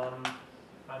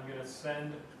I'm going to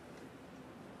send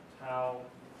tau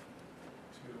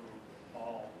to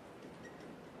all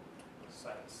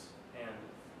sites. And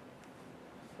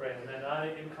right, and then on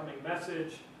incoming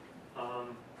message,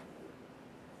 on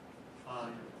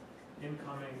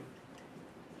incoming,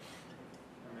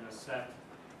 I'm going to set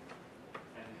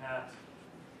n hat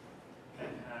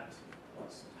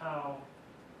plus tau,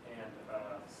 and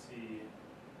c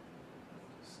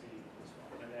equals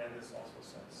 1. And then this also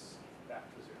sets back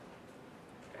to 0.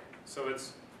 Okay. So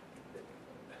it's,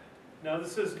 now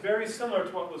this is very similar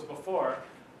to what was before.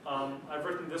 I've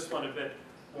written this one a bit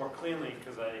more cleanly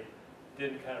because I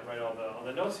didn't kind of write all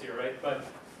the notes here, right? But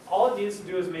all it needs to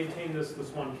do is maintain this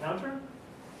one counter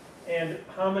and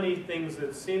how many things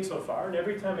it's seen so far. And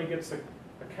every time it gets a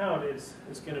count, it's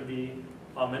going to be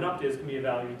an update. It's going to be a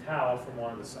value tau from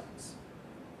one of the sites.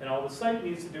 And all the site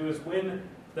needs to do is when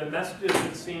the messages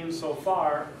it's seen so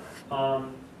far,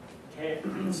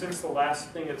 since the last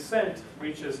thing it sent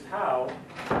reaches tau,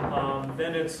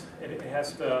 then it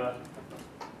has to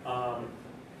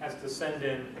send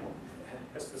in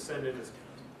its count.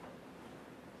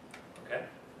 Okay.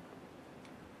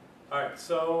 All right.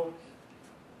 So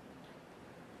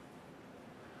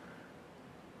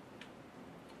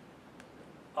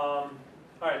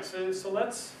All right, so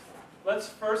let's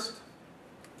first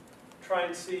try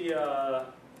and see.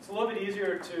 It's a little bit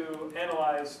easier to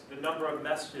analyze the number of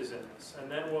messages in this, and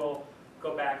then we'll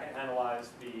go back and analyze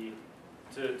to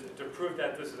prove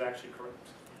that this is actually correct.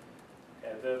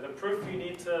 Okay, the proof you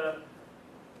need to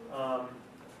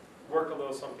work a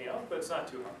little something out, but it's not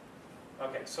too hard.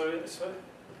 Okay, so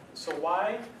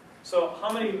why? So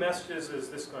how many messages is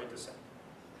this going to send?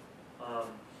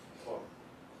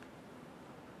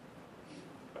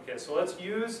 Okay, so let's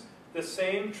use the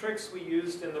same tricks we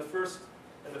used in the first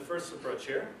approach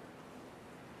here.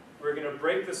 We're going to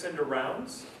break this into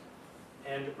rounds,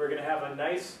 and we're going to have a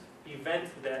nice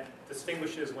event that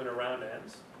distinguishes when a round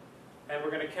ends. And we're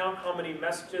going to count how many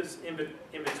messages in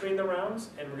between the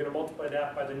rounds, and we're going to multiply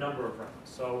that by the number of rounds.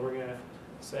 So we're going to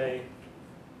say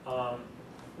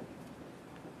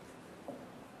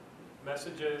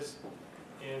messages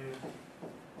in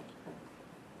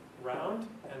round,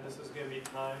 and this is going to be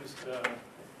times the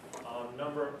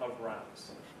number of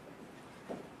rounds.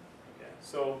 Okay,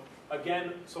 so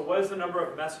again, so what is the number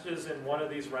of messages in one of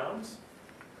these rounds?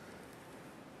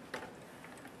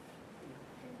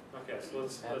 Okay, so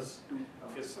let's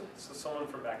okay, so someone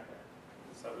from back there.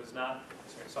 So it was not,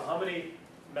 sorry, so how many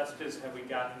messages have we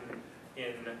gotten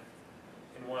in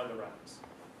one of the rounds?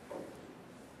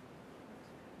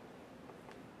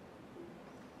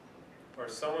 Or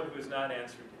someone who's not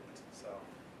answered yet, so.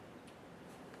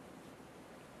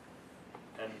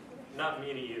 And not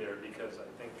Mina either, because I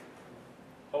think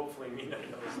hopefully Mina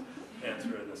knows the answer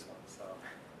to this one, so.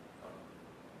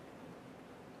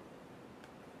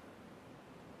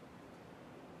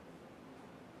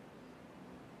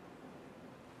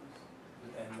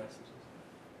 N messages.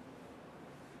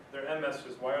 There are M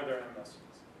messages. Why are there M messages?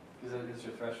 Because it's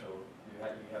your threshold. You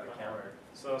have a counter.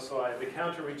 So the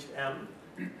counter reached M,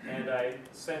 and I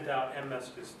sent out M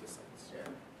messages to sites.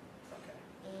 Yeah.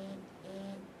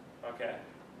 Okay. Okay.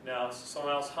 Now,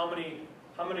 someone else. How many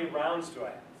rounds do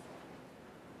I have?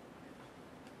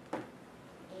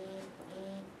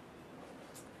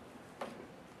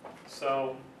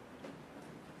 So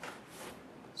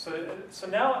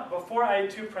now, before I had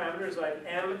two parameters, I had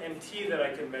M and T that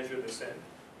I can measure this in.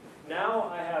 Now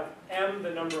I have M,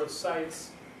 the number of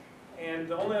sites, and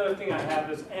the only other thing I have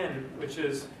is N, which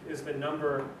is the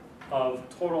number of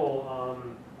total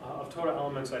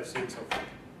elements I've seen so far.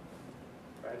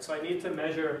 Right. So I need to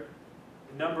measure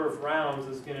the number of rounds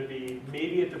is going to be,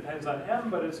 maybe it depends on M,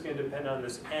 but it's going to depend on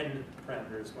this N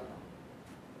parameter as well.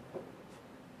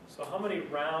 So how many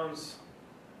rounds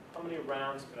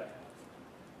could I have?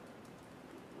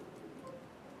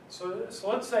 So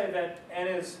let's say that N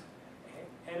is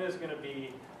going to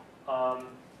be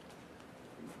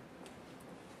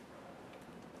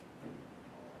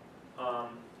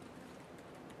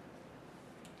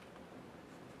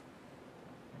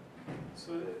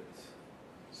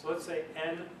so let's say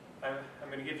N. I'm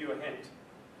going to give you a hint.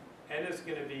 N is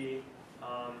going to be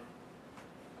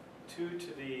 2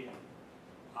 to the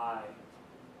I.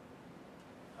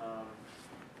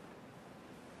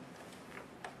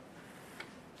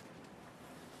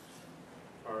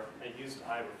 Or I used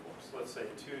I before, so let's say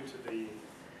 2 to the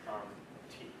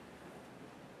T.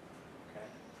 Okay.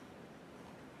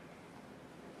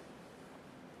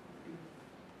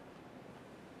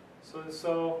 So it's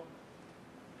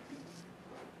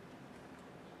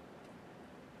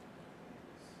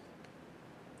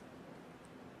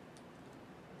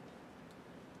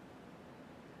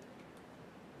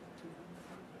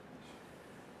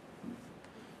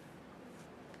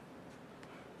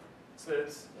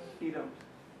T rounds.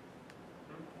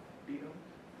 T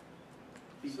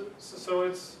rounds. So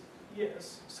it's,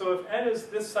 yes. So if N is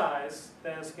this size,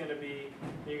 then it's going to be,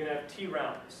 you're going to have T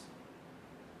rounds.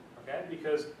 Okay,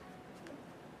 because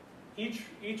each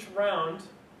round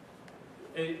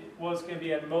was going to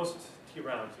be at most T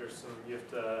rounds. There's some, you have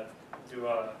to do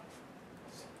a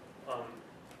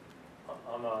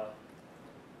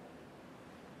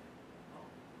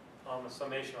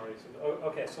summation already. So,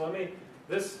 okay, so let me.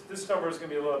 This number is going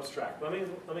to be a little abstract. Let me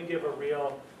give a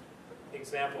real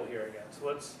example here again. So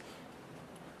let's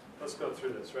go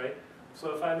through this, right?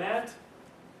 So if I'm at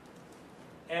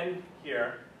N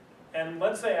here, and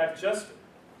let's say I've just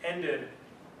ended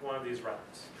one of these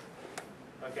rounds.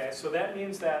 Okay, so that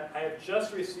means that I have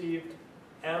just received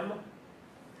M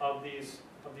of these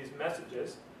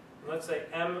messages. And let's say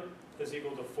M is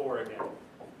equal to 4 again.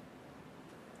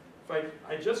 If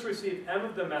I just received M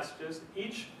of the messages,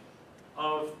 each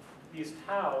of these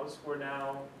taus were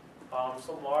now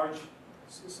some large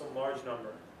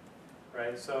number,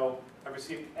 right? So I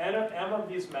received M of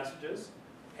these messages,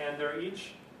 and they're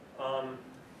each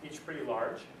pretty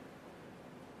large.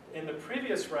 in the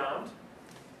previous round,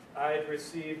 I had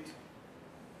received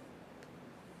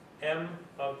m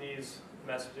of these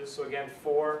messages. So again,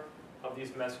 4 of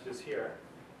these messages here,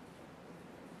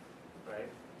 right?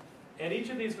 And each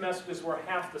of these messages were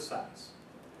half the size,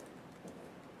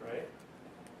 right?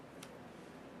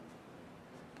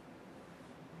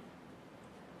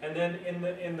 And then in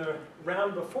the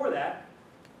round before that,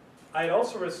 I had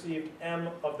also received m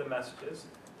of the messages,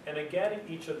 and again,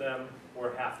 each of them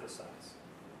were half the size.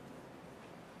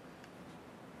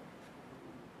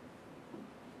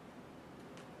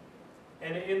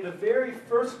 And in the very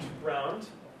first round,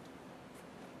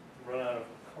 run out of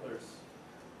colors.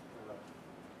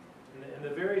 In the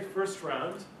very first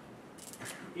round,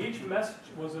 each message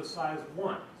was of size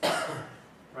 1,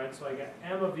 right? So I got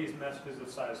m of these messages of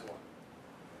size 1.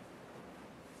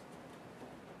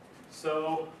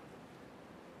 So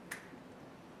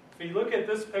if you look at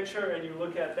this picture and you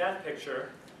look at that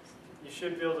picture, you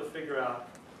should be able to figure out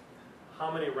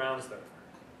how many rounds there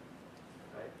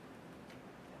are, right?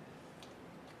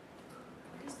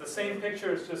 It's the same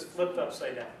picture, it's just flipped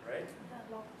upside down, right?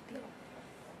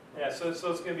 Yeah, so it's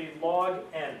going to be log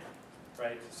n,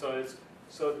 right? So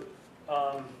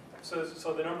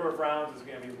the number of rounds is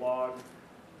going to be log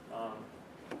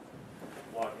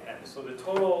n. So the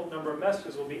total number of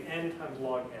messages will be n times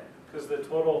log n, because the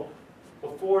total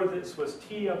before this was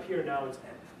t up here, now it's n.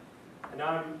 And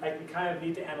now I can kind of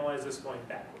need to analyze this going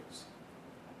backwards.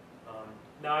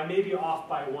 Now I may be off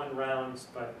by 1 round,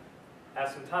 but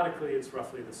asymptotically it's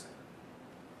roughly the same.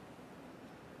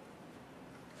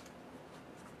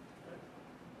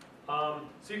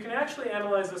 So you can actually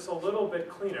analyze this a little bit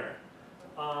cleaner.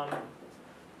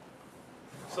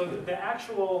 So the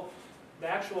actual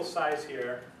size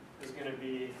here is going to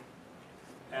be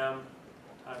m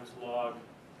times log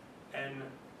n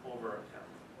over m.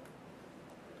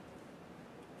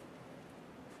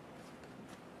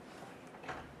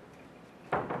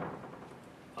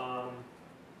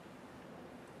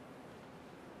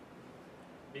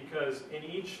 Because in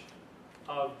each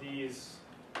of these,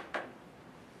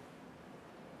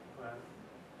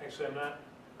 actually I'm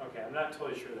not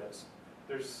totally sure this.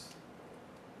 There's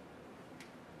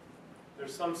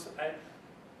some, I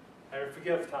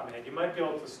forget off the top of my head, you might be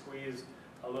able to squeeze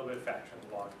a little bit factor in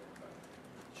the log, but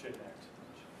it shouldn't add too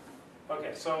much.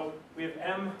 Okay, so we have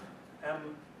m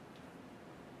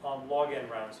log n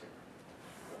rounds here.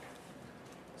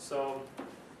 So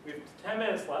we have 10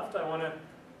 minutes left. I want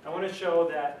to show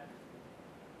that.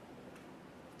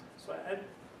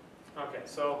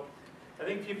 So I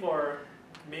think people are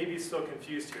maybe still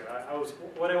confused here.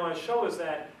 What I want to show is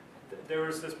that there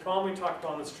was this problem we talked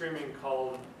about in the streaming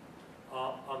called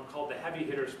the heavy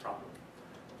hitters problem,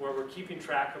 where we're keeping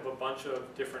track of a bunch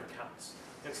of different counts.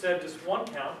 Instead of just one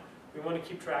count, we want to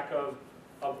keep track of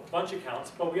a bunch of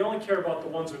counts, but we only care about the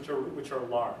ones which are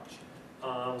large.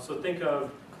 So think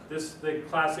of this. The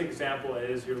classic example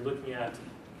is you're looking at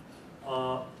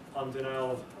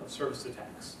denial of service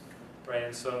attacks, right?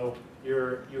 And so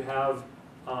you have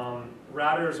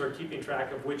routers are keeping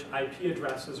track of which IP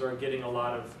addresses are getting a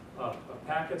lot of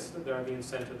packets that are being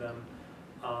sent to them.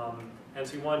 And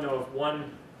so you want to know if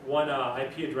one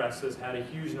IP address has had a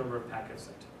huge number of packets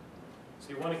sent. So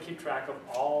you want to keep track of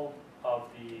all of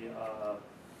the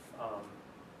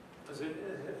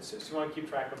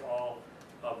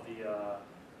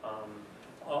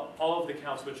all of the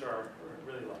counts which are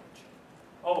really large.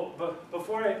 Oh, but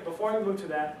before I move to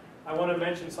that, I want to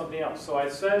mention something else. So I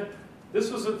said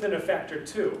this was within a factor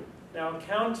 2. Now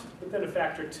count within a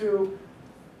factor 2,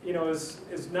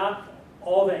 is not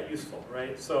all that useful,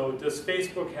 right? So does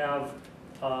Facebook have,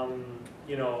 1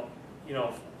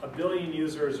 billion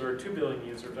users or 2 billion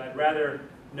users? I'd rather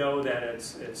know that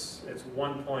it's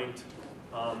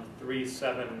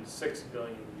 1.376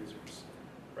 billion users,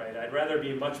 right? I'd rather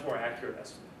be a much more accurate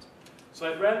estimate. So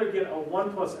I'd rather get a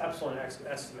 1 plus epsilon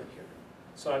estimate here.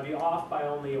 So I'd be off by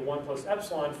only a 1 plus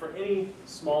epsilon for any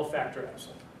small factor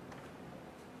epsilon.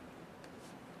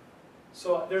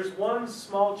 So there's one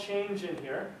small change in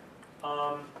here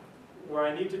where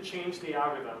I need to change the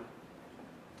algorithm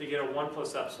to get a 1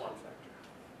 plus epsilon factor.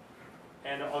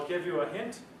 And I'll give you a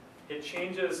hint. It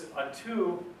changes a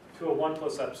 2 to a 1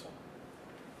 plus epsilon.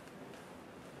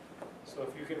 So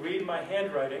if you can read my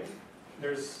handwriting,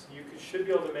 you should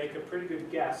be able to make a pretty good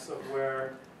guess of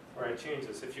where I change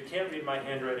this. If you can't read my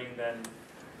handwriting, then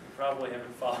you probably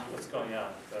haven't followed what's going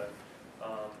on. But,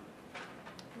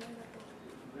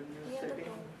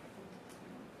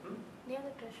 Near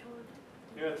the threshold.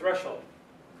 Near the threshold.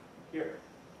 Here.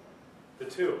 The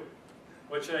 2.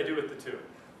 What should I do with the 2?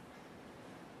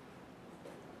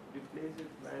 Replace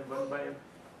it by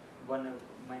 1 minus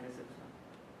epsilon.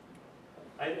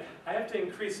 I have to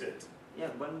increase it. Yeah,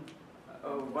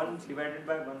 1 divided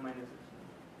by 1 minus epsilon.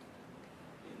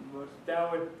 Inverse.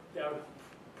 That would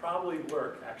probably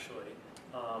work actually,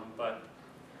 but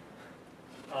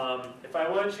if I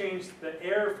want to change the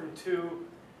error from 2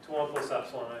 to 1 plus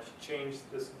epsilon, I should change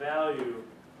this value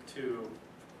to,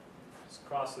 just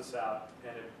cross this out,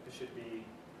 and it should be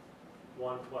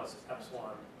 1 plus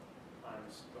epsilon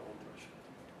times the whole portion.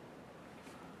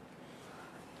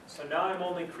 So now I'm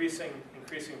only increasing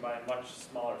by a much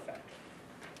smaller factor.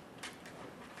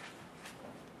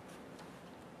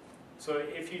 So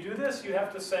if you do this, you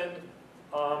have to send,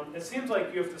 it seems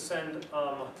like you have to send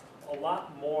a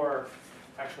lot more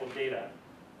actual data.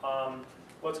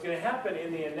 What's going to happen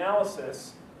in the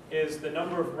analysis is the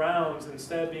number of rounds,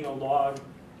 instead of being a log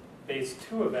base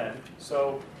 2 event,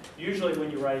 so usually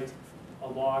when you write a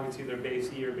log, it's either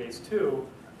base E or base 2,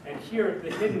 and here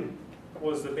the hidden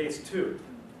was the base 2,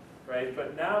 right?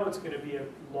 But now it's going to be a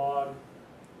log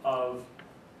of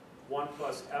 1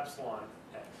 plus epsilon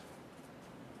x.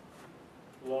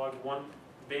 Log 1,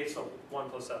 base of 1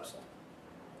 plus epsilon.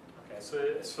 Okay,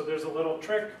 so there's a little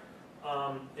trick.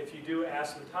 If you do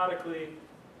asymptotically,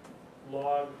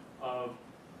 log of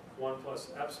 1 plus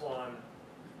epsilon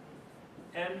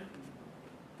n,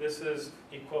 this is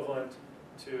equivalent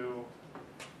to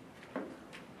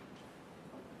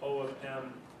O of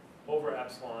m over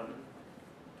epsilon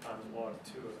times log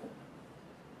 2 of m.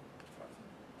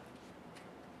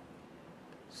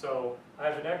 So I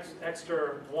have an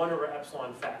extra 1 over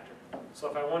epsilon factor. So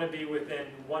if I want to be within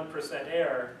 1%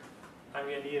 error, I'm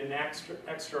going to need an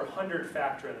extra 100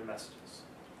 factor in the messages.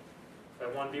 If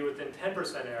I want to be within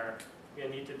 10% error, I'm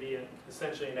going to need to be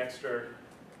essentially an extra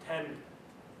 10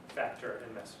 factor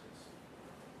in messages.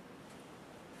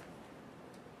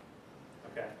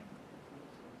 Okay.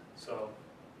 So,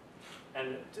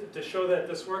 and to show that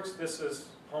this works, this is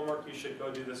homework. You should go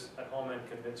do this at home and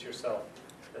convince yourself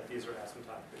that these are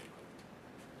asymptotically.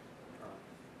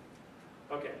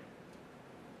 Okay.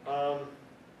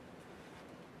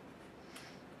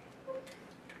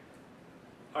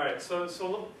 All right, so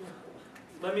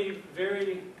let me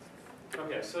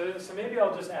okay, so maybe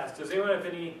I'll just ask, does anyone have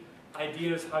any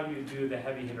ideas how you do the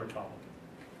heavy hitter problem?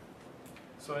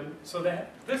 So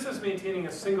this is maintaining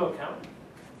a single count.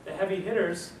 The heavy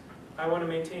hitters, I want to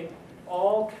maintain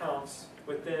all counts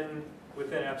within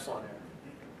epsilon error.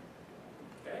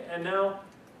 Okay, and now,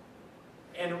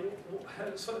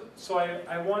 so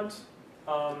I want,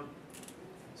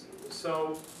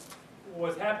 so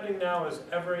what's happening now is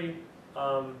every,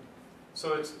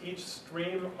 so it's each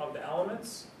stream of the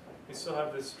elements. We still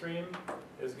have this stream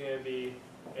is going to be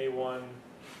A1,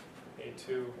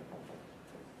 A2.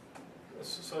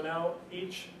 So now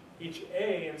each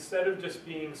A, instead of just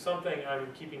being something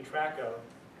I'm keeping track of,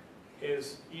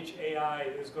 is each AI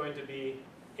is going to be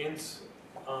in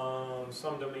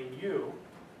some domain U,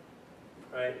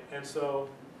 right? And so,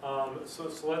 so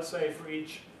let's say for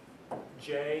each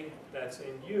J that's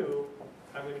in U,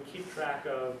 I'm going to keep track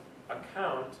of a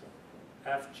count.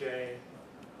 Fj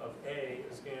of A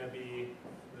is going to be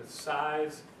the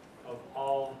size of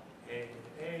all A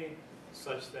in A,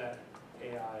 such that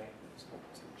AI is equal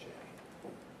to J.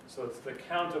 So it's the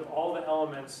count of all the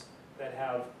elements that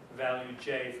have value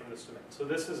J from this domain. So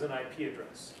this is an IP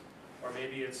address. Or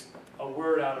maybe it's a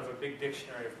word out of a big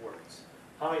dictionary of words.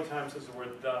 How many times has the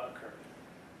word the occurred?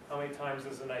 How many times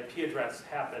does an IP address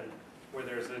happen where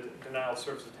there's a denial of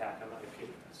service attack on the IP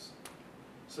address?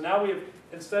 So now we have,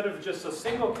 instead of just a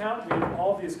single count, we have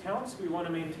all these counts. We want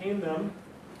to maintain them.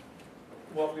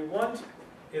 What we want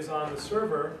is on the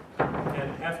server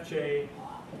an Fj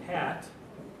hat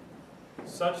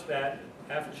such that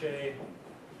Fj,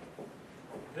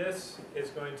 this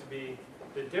is going to be,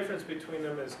 the difference between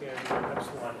them is going to be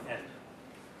epsilon n.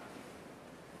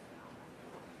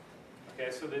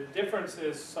 Okay, so the difference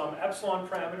is some epsilon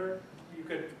parameter. You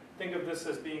could think of this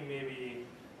as being maybe,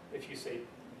 if you say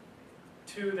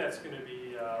 2, that's going to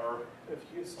be, or if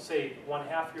you say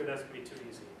 1/2 here, that's going to be too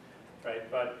easy, right?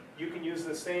 But you can use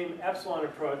the same epsilon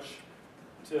approach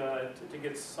to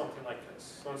get something like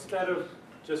this. So instead of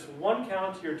just one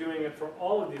count, you're doing it for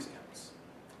all of these counts.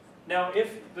 Now,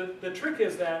 if the trick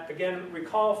is that, again,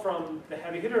 recall from the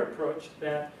heavy hitter approach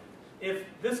that if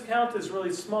this count is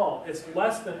really small, it's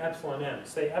less than epsilon n.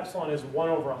 Say epsilon is 1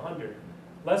 over 100.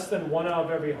 Less than 1 out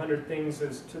of every 100 things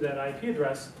is to that IP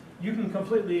address. You can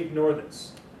completely ignore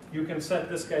this. You can set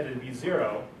this guy to be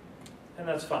 0, and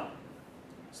that's fine.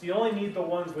 So you only need the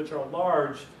ones which are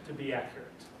large to be accurate.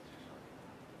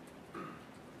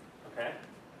 Okay?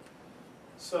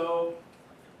 So,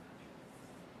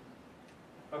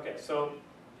 okay, so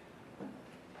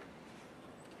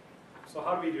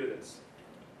how do we do this?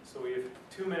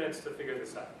 2 minutes to figure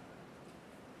this out.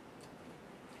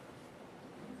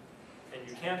 And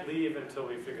you can't leave until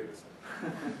we figure this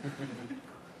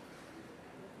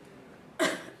out.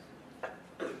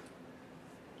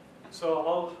 So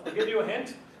I'll give you a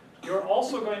hint. You're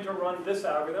also going to run this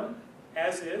algorithm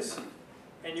as is,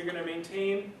 and you're going to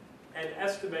maintain an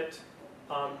estimate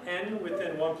n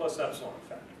within 1 plus epsilon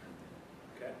factor.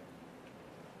 Okay?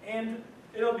 And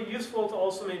it'll be useful to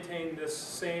also maintain this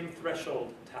same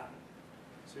threshold tau.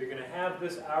 So you're going to have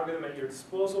this algorithm at your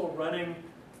disposal running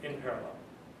in parallel.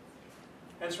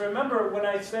 And so remember, when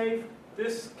I say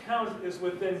this count is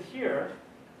within here,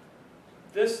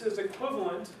 this is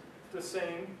equivalent to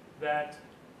saying that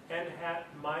n hat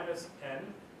minus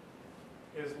n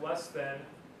is less than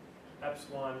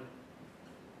epsilon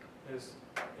is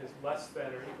less than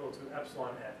or equal to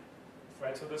epsilon n.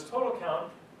 Right? So this total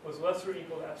count was less or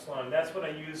equal to epsilon. That's what I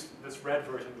used this red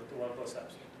version with the 1 plus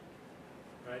epsilon.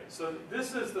 Right? So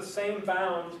this is the same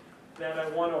bound that I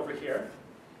want over here,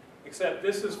 except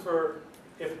this is for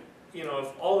if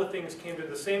all the things came to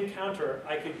the same counter,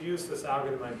 I could use this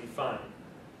algorithm, I'd be fine.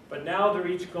 But now they're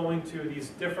each going to these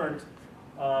different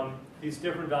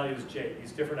values j,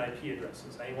 these different IP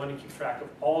addresses. I want to keep track of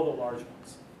all the large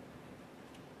ones.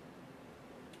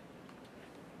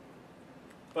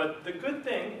 But the good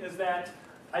thing is that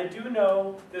I do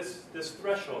know this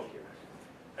threshold here.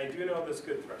 I do know this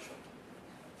good threshold.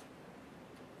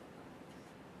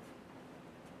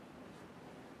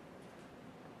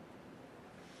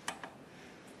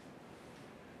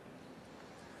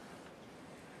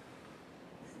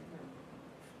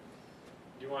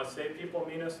 Do you want to save people,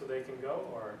 Mina, so they can go,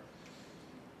 or?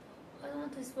 I don't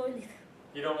want to spoil it.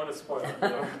 You don't want to spoil it,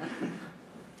 no?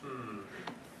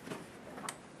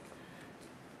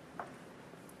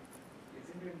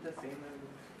 Isn't it the same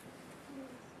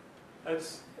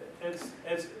It's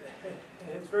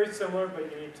very similar,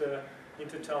 but you need to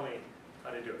tell me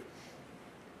how to do it.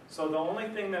 So the only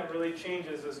thing that really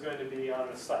changes is going to be on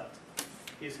the site.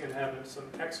 He's going to have some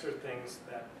extra things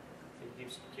that he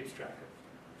keeps track of.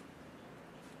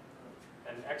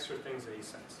 And extra things that he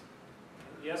sends.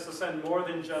 He has to send more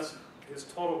than just his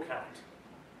total count.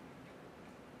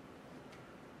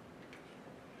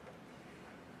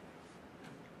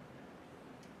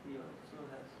 He also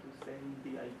has to send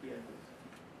the IP address.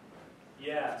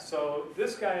 Yeah, so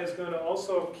this guy is going to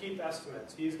also keep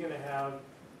estimates. He's going to have,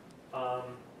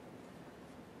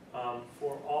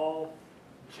 for all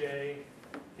j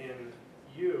in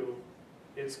U,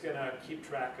 it's going to keep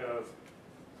track of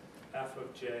f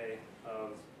of j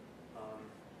of,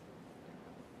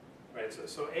 right,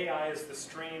 so AI is the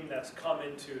stream that's come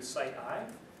into site I.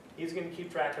 He's going to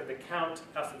keep track of the count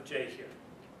f of j here.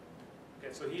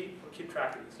 Okay, so he will keep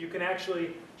track of these. You can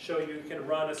actually show you can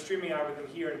run a streaming algorithm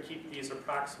here and keep these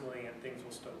approximately and things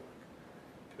will still work.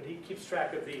 But he keeps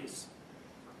track of these.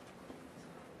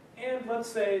 And let's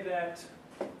say that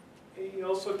he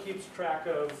also keeps track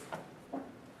of,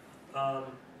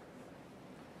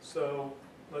 so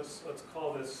let's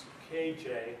call this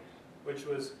kj, which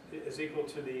is equal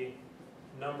to the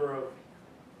number of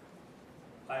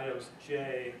items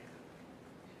j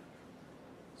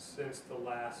since the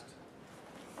last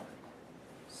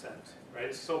sent,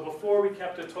 right? So before we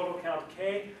kept a total count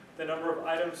k, the number of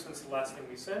items since the last thing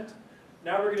we sent.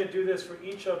 Now we're going to do this for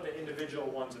each of the individual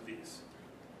ones of these.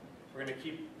 We're going to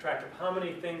keep track of how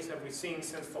many things have we seen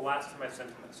since the last time I sent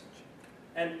a message.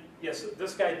 And yes,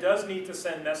 this guy does need to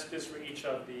send messages for each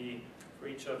of these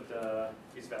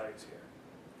values here.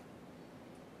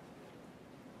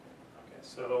 Okay,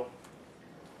 so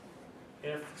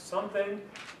if something,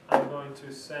 I'm going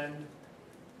to send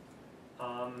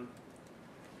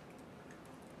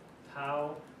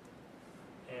tau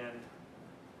and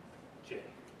j.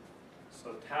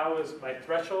 So tau is my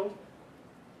threshold,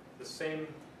 the same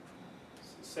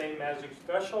magic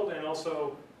threshold, and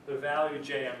also the value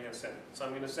j I'm going to send. So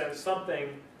I'm going to send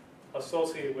something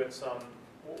associated with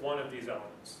one of these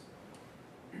elements.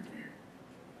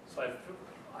 So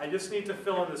I just need to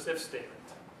fill in this if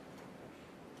statement.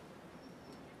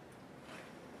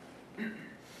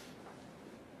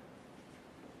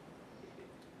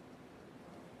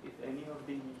 If any of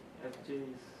the fj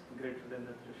is greater than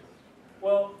the threshold.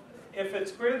 Well, if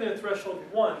it's greater than the threshold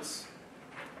once,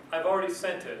 I've already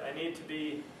sent it. I need to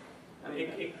be...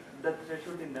 the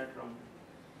threshold in that round.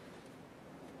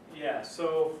 Yeah,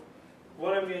 so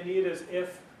what I'm going to need is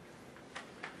if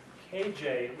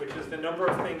kj, which is the number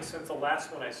of things since the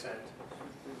last one I sent,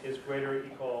 is greater or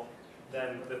equal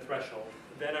than the threshold,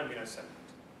 then I'm going to send it.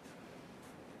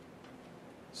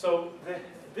 So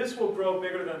this will grow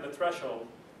bigger than the threshold.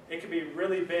 It can be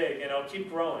really big, and it'll keep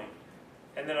growing.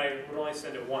 and then I would only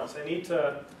send it once. I need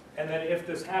to, and then if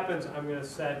this happens, I'm going to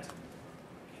set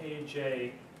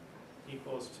kj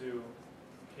equals to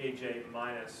kj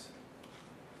minus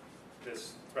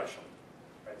this threshold,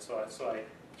 right? So I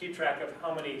keep track of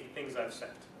how many things I've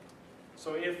sent.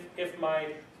 So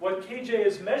what kj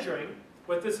is measuring,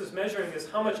 what this is measuring is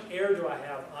how much error do I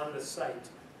have on the site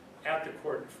at the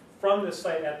from the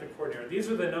site at the coordinator. These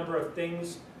are the number of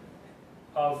things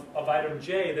of item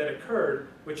j that occurred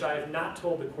which I have not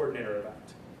told the coordinator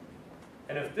about.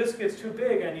 And if this gets too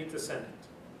big, I need to send it.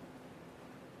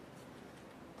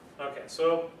 Okay,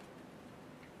 so,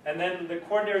 and then the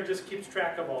coordinator just keeps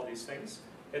track of all these things.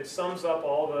 It sums up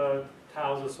all the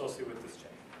tiles associated with this j.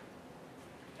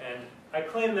 And I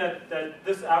claim that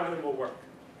this algorithm will work.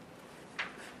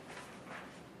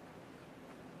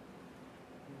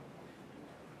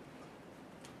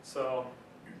 So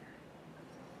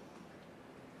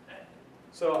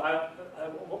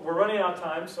we're running out of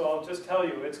time, so I'll just tell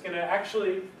you, it's going to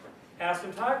actually,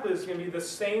 asymptotically, it's going to be the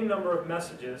same number of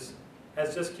messages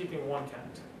as just keeping one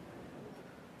count.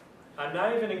 I'm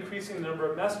not even increasing the number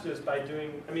of messages by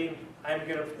doing, I'm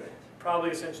going to probably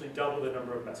essentially double the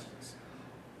number of messages,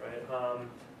 right?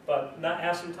 But not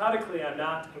asymptotically, I'm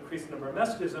not increasing the number of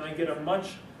messages, and I get a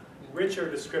much richer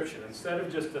description. Instead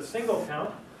of just a single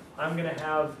count, I'm going to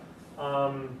have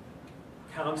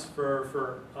counts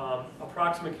for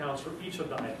approximate counts for each of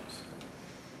the items.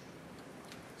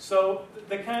 So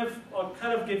I'll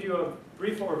kind of give you a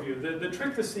brief overview. The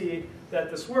trick to see that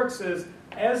this works is,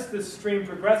 as this stream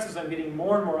progresses, I'm getting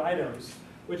more and more items,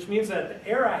 which means that the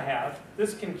error I have,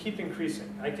 this can keep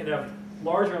increasing. I can have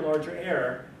larger and larger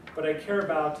error, but I care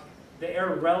about the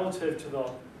error relative to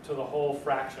the whole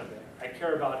fraction of the error. I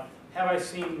care about,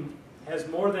 has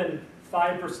more than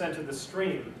 5% of the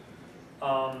stream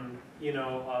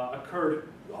occurred,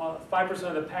 5%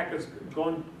 of the packets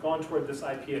gone toward this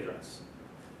IP address.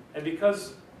 And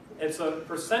because it's a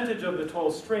percentage of the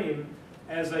total stream,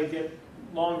 as I get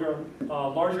larger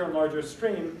and larger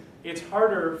stream, it's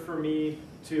harder for me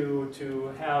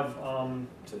to have,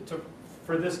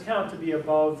 for this count to be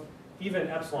above even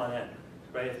epsilon n,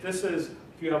 right? If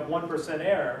you have 1%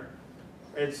 error,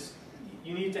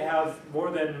 you need to have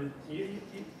more than,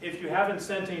 if you haven't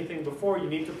sent anything before, you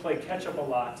need to play catch up a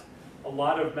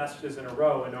lot of messages in a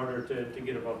row in order to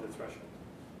get above the threshold.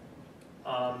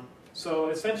 So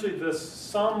essentially the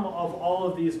sum of all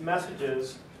of these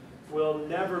messages will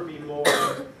never be more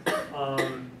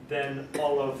than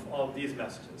all of these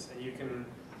messages. And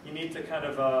you need to kind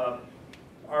of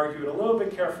argue it a little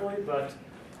bit carefully, but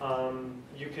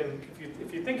you can,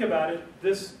 if you think about it,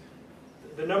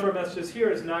 the number of messages here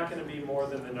is not going to be more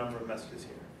than the number of messages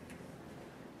here.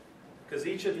 Because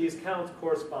each of these counts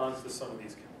corresponds to some of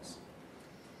these counts.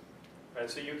 Right,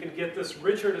 so you can get this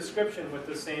richer description with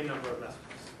the same number of messages.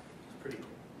 It's pretty cool.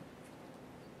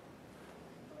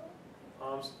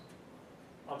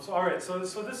 All right, so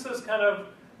this is kind of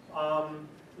a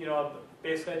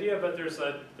basic idea, but there's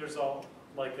a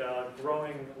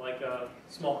growing a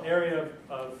small area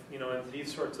of in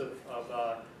these sorts of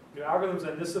new algorithms,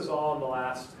 and this is all in the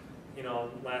last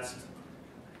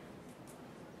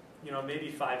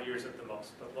maybe 5 years at the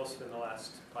most, but most in the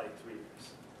last probably 3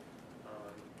 years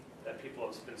that people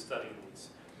have been studying these.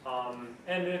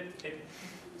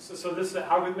 So this is an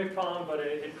algorithmic problem, but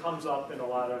it comes up in a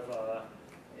lot of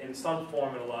in some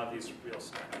form in a lot of these real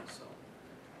scenarios.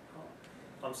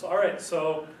 So all right,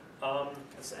 so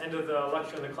it's the end of the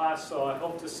lecture in the class. So I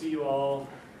hope to see you all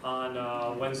on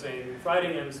Wednesday and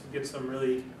Friday and get some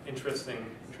really interesting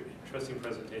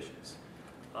presentations.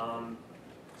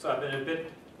 So I've been a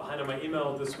bit behind on my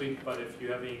email this week, but if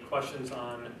you have any questions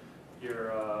on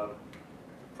your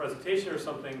presentation or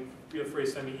something, feel free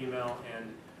to send me an email,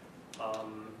 and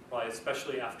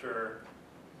especially after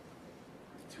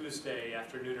Tuesday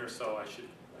afternoon or so, I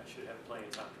should have plenty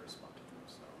of time to respond to them.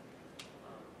 So,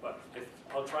 but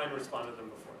I'll try and respond to them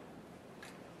before.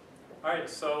 All right,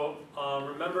 so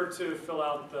remember to fill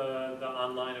out the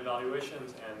online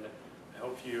evaluations, and I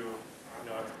hope you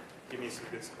give me some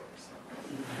good scores.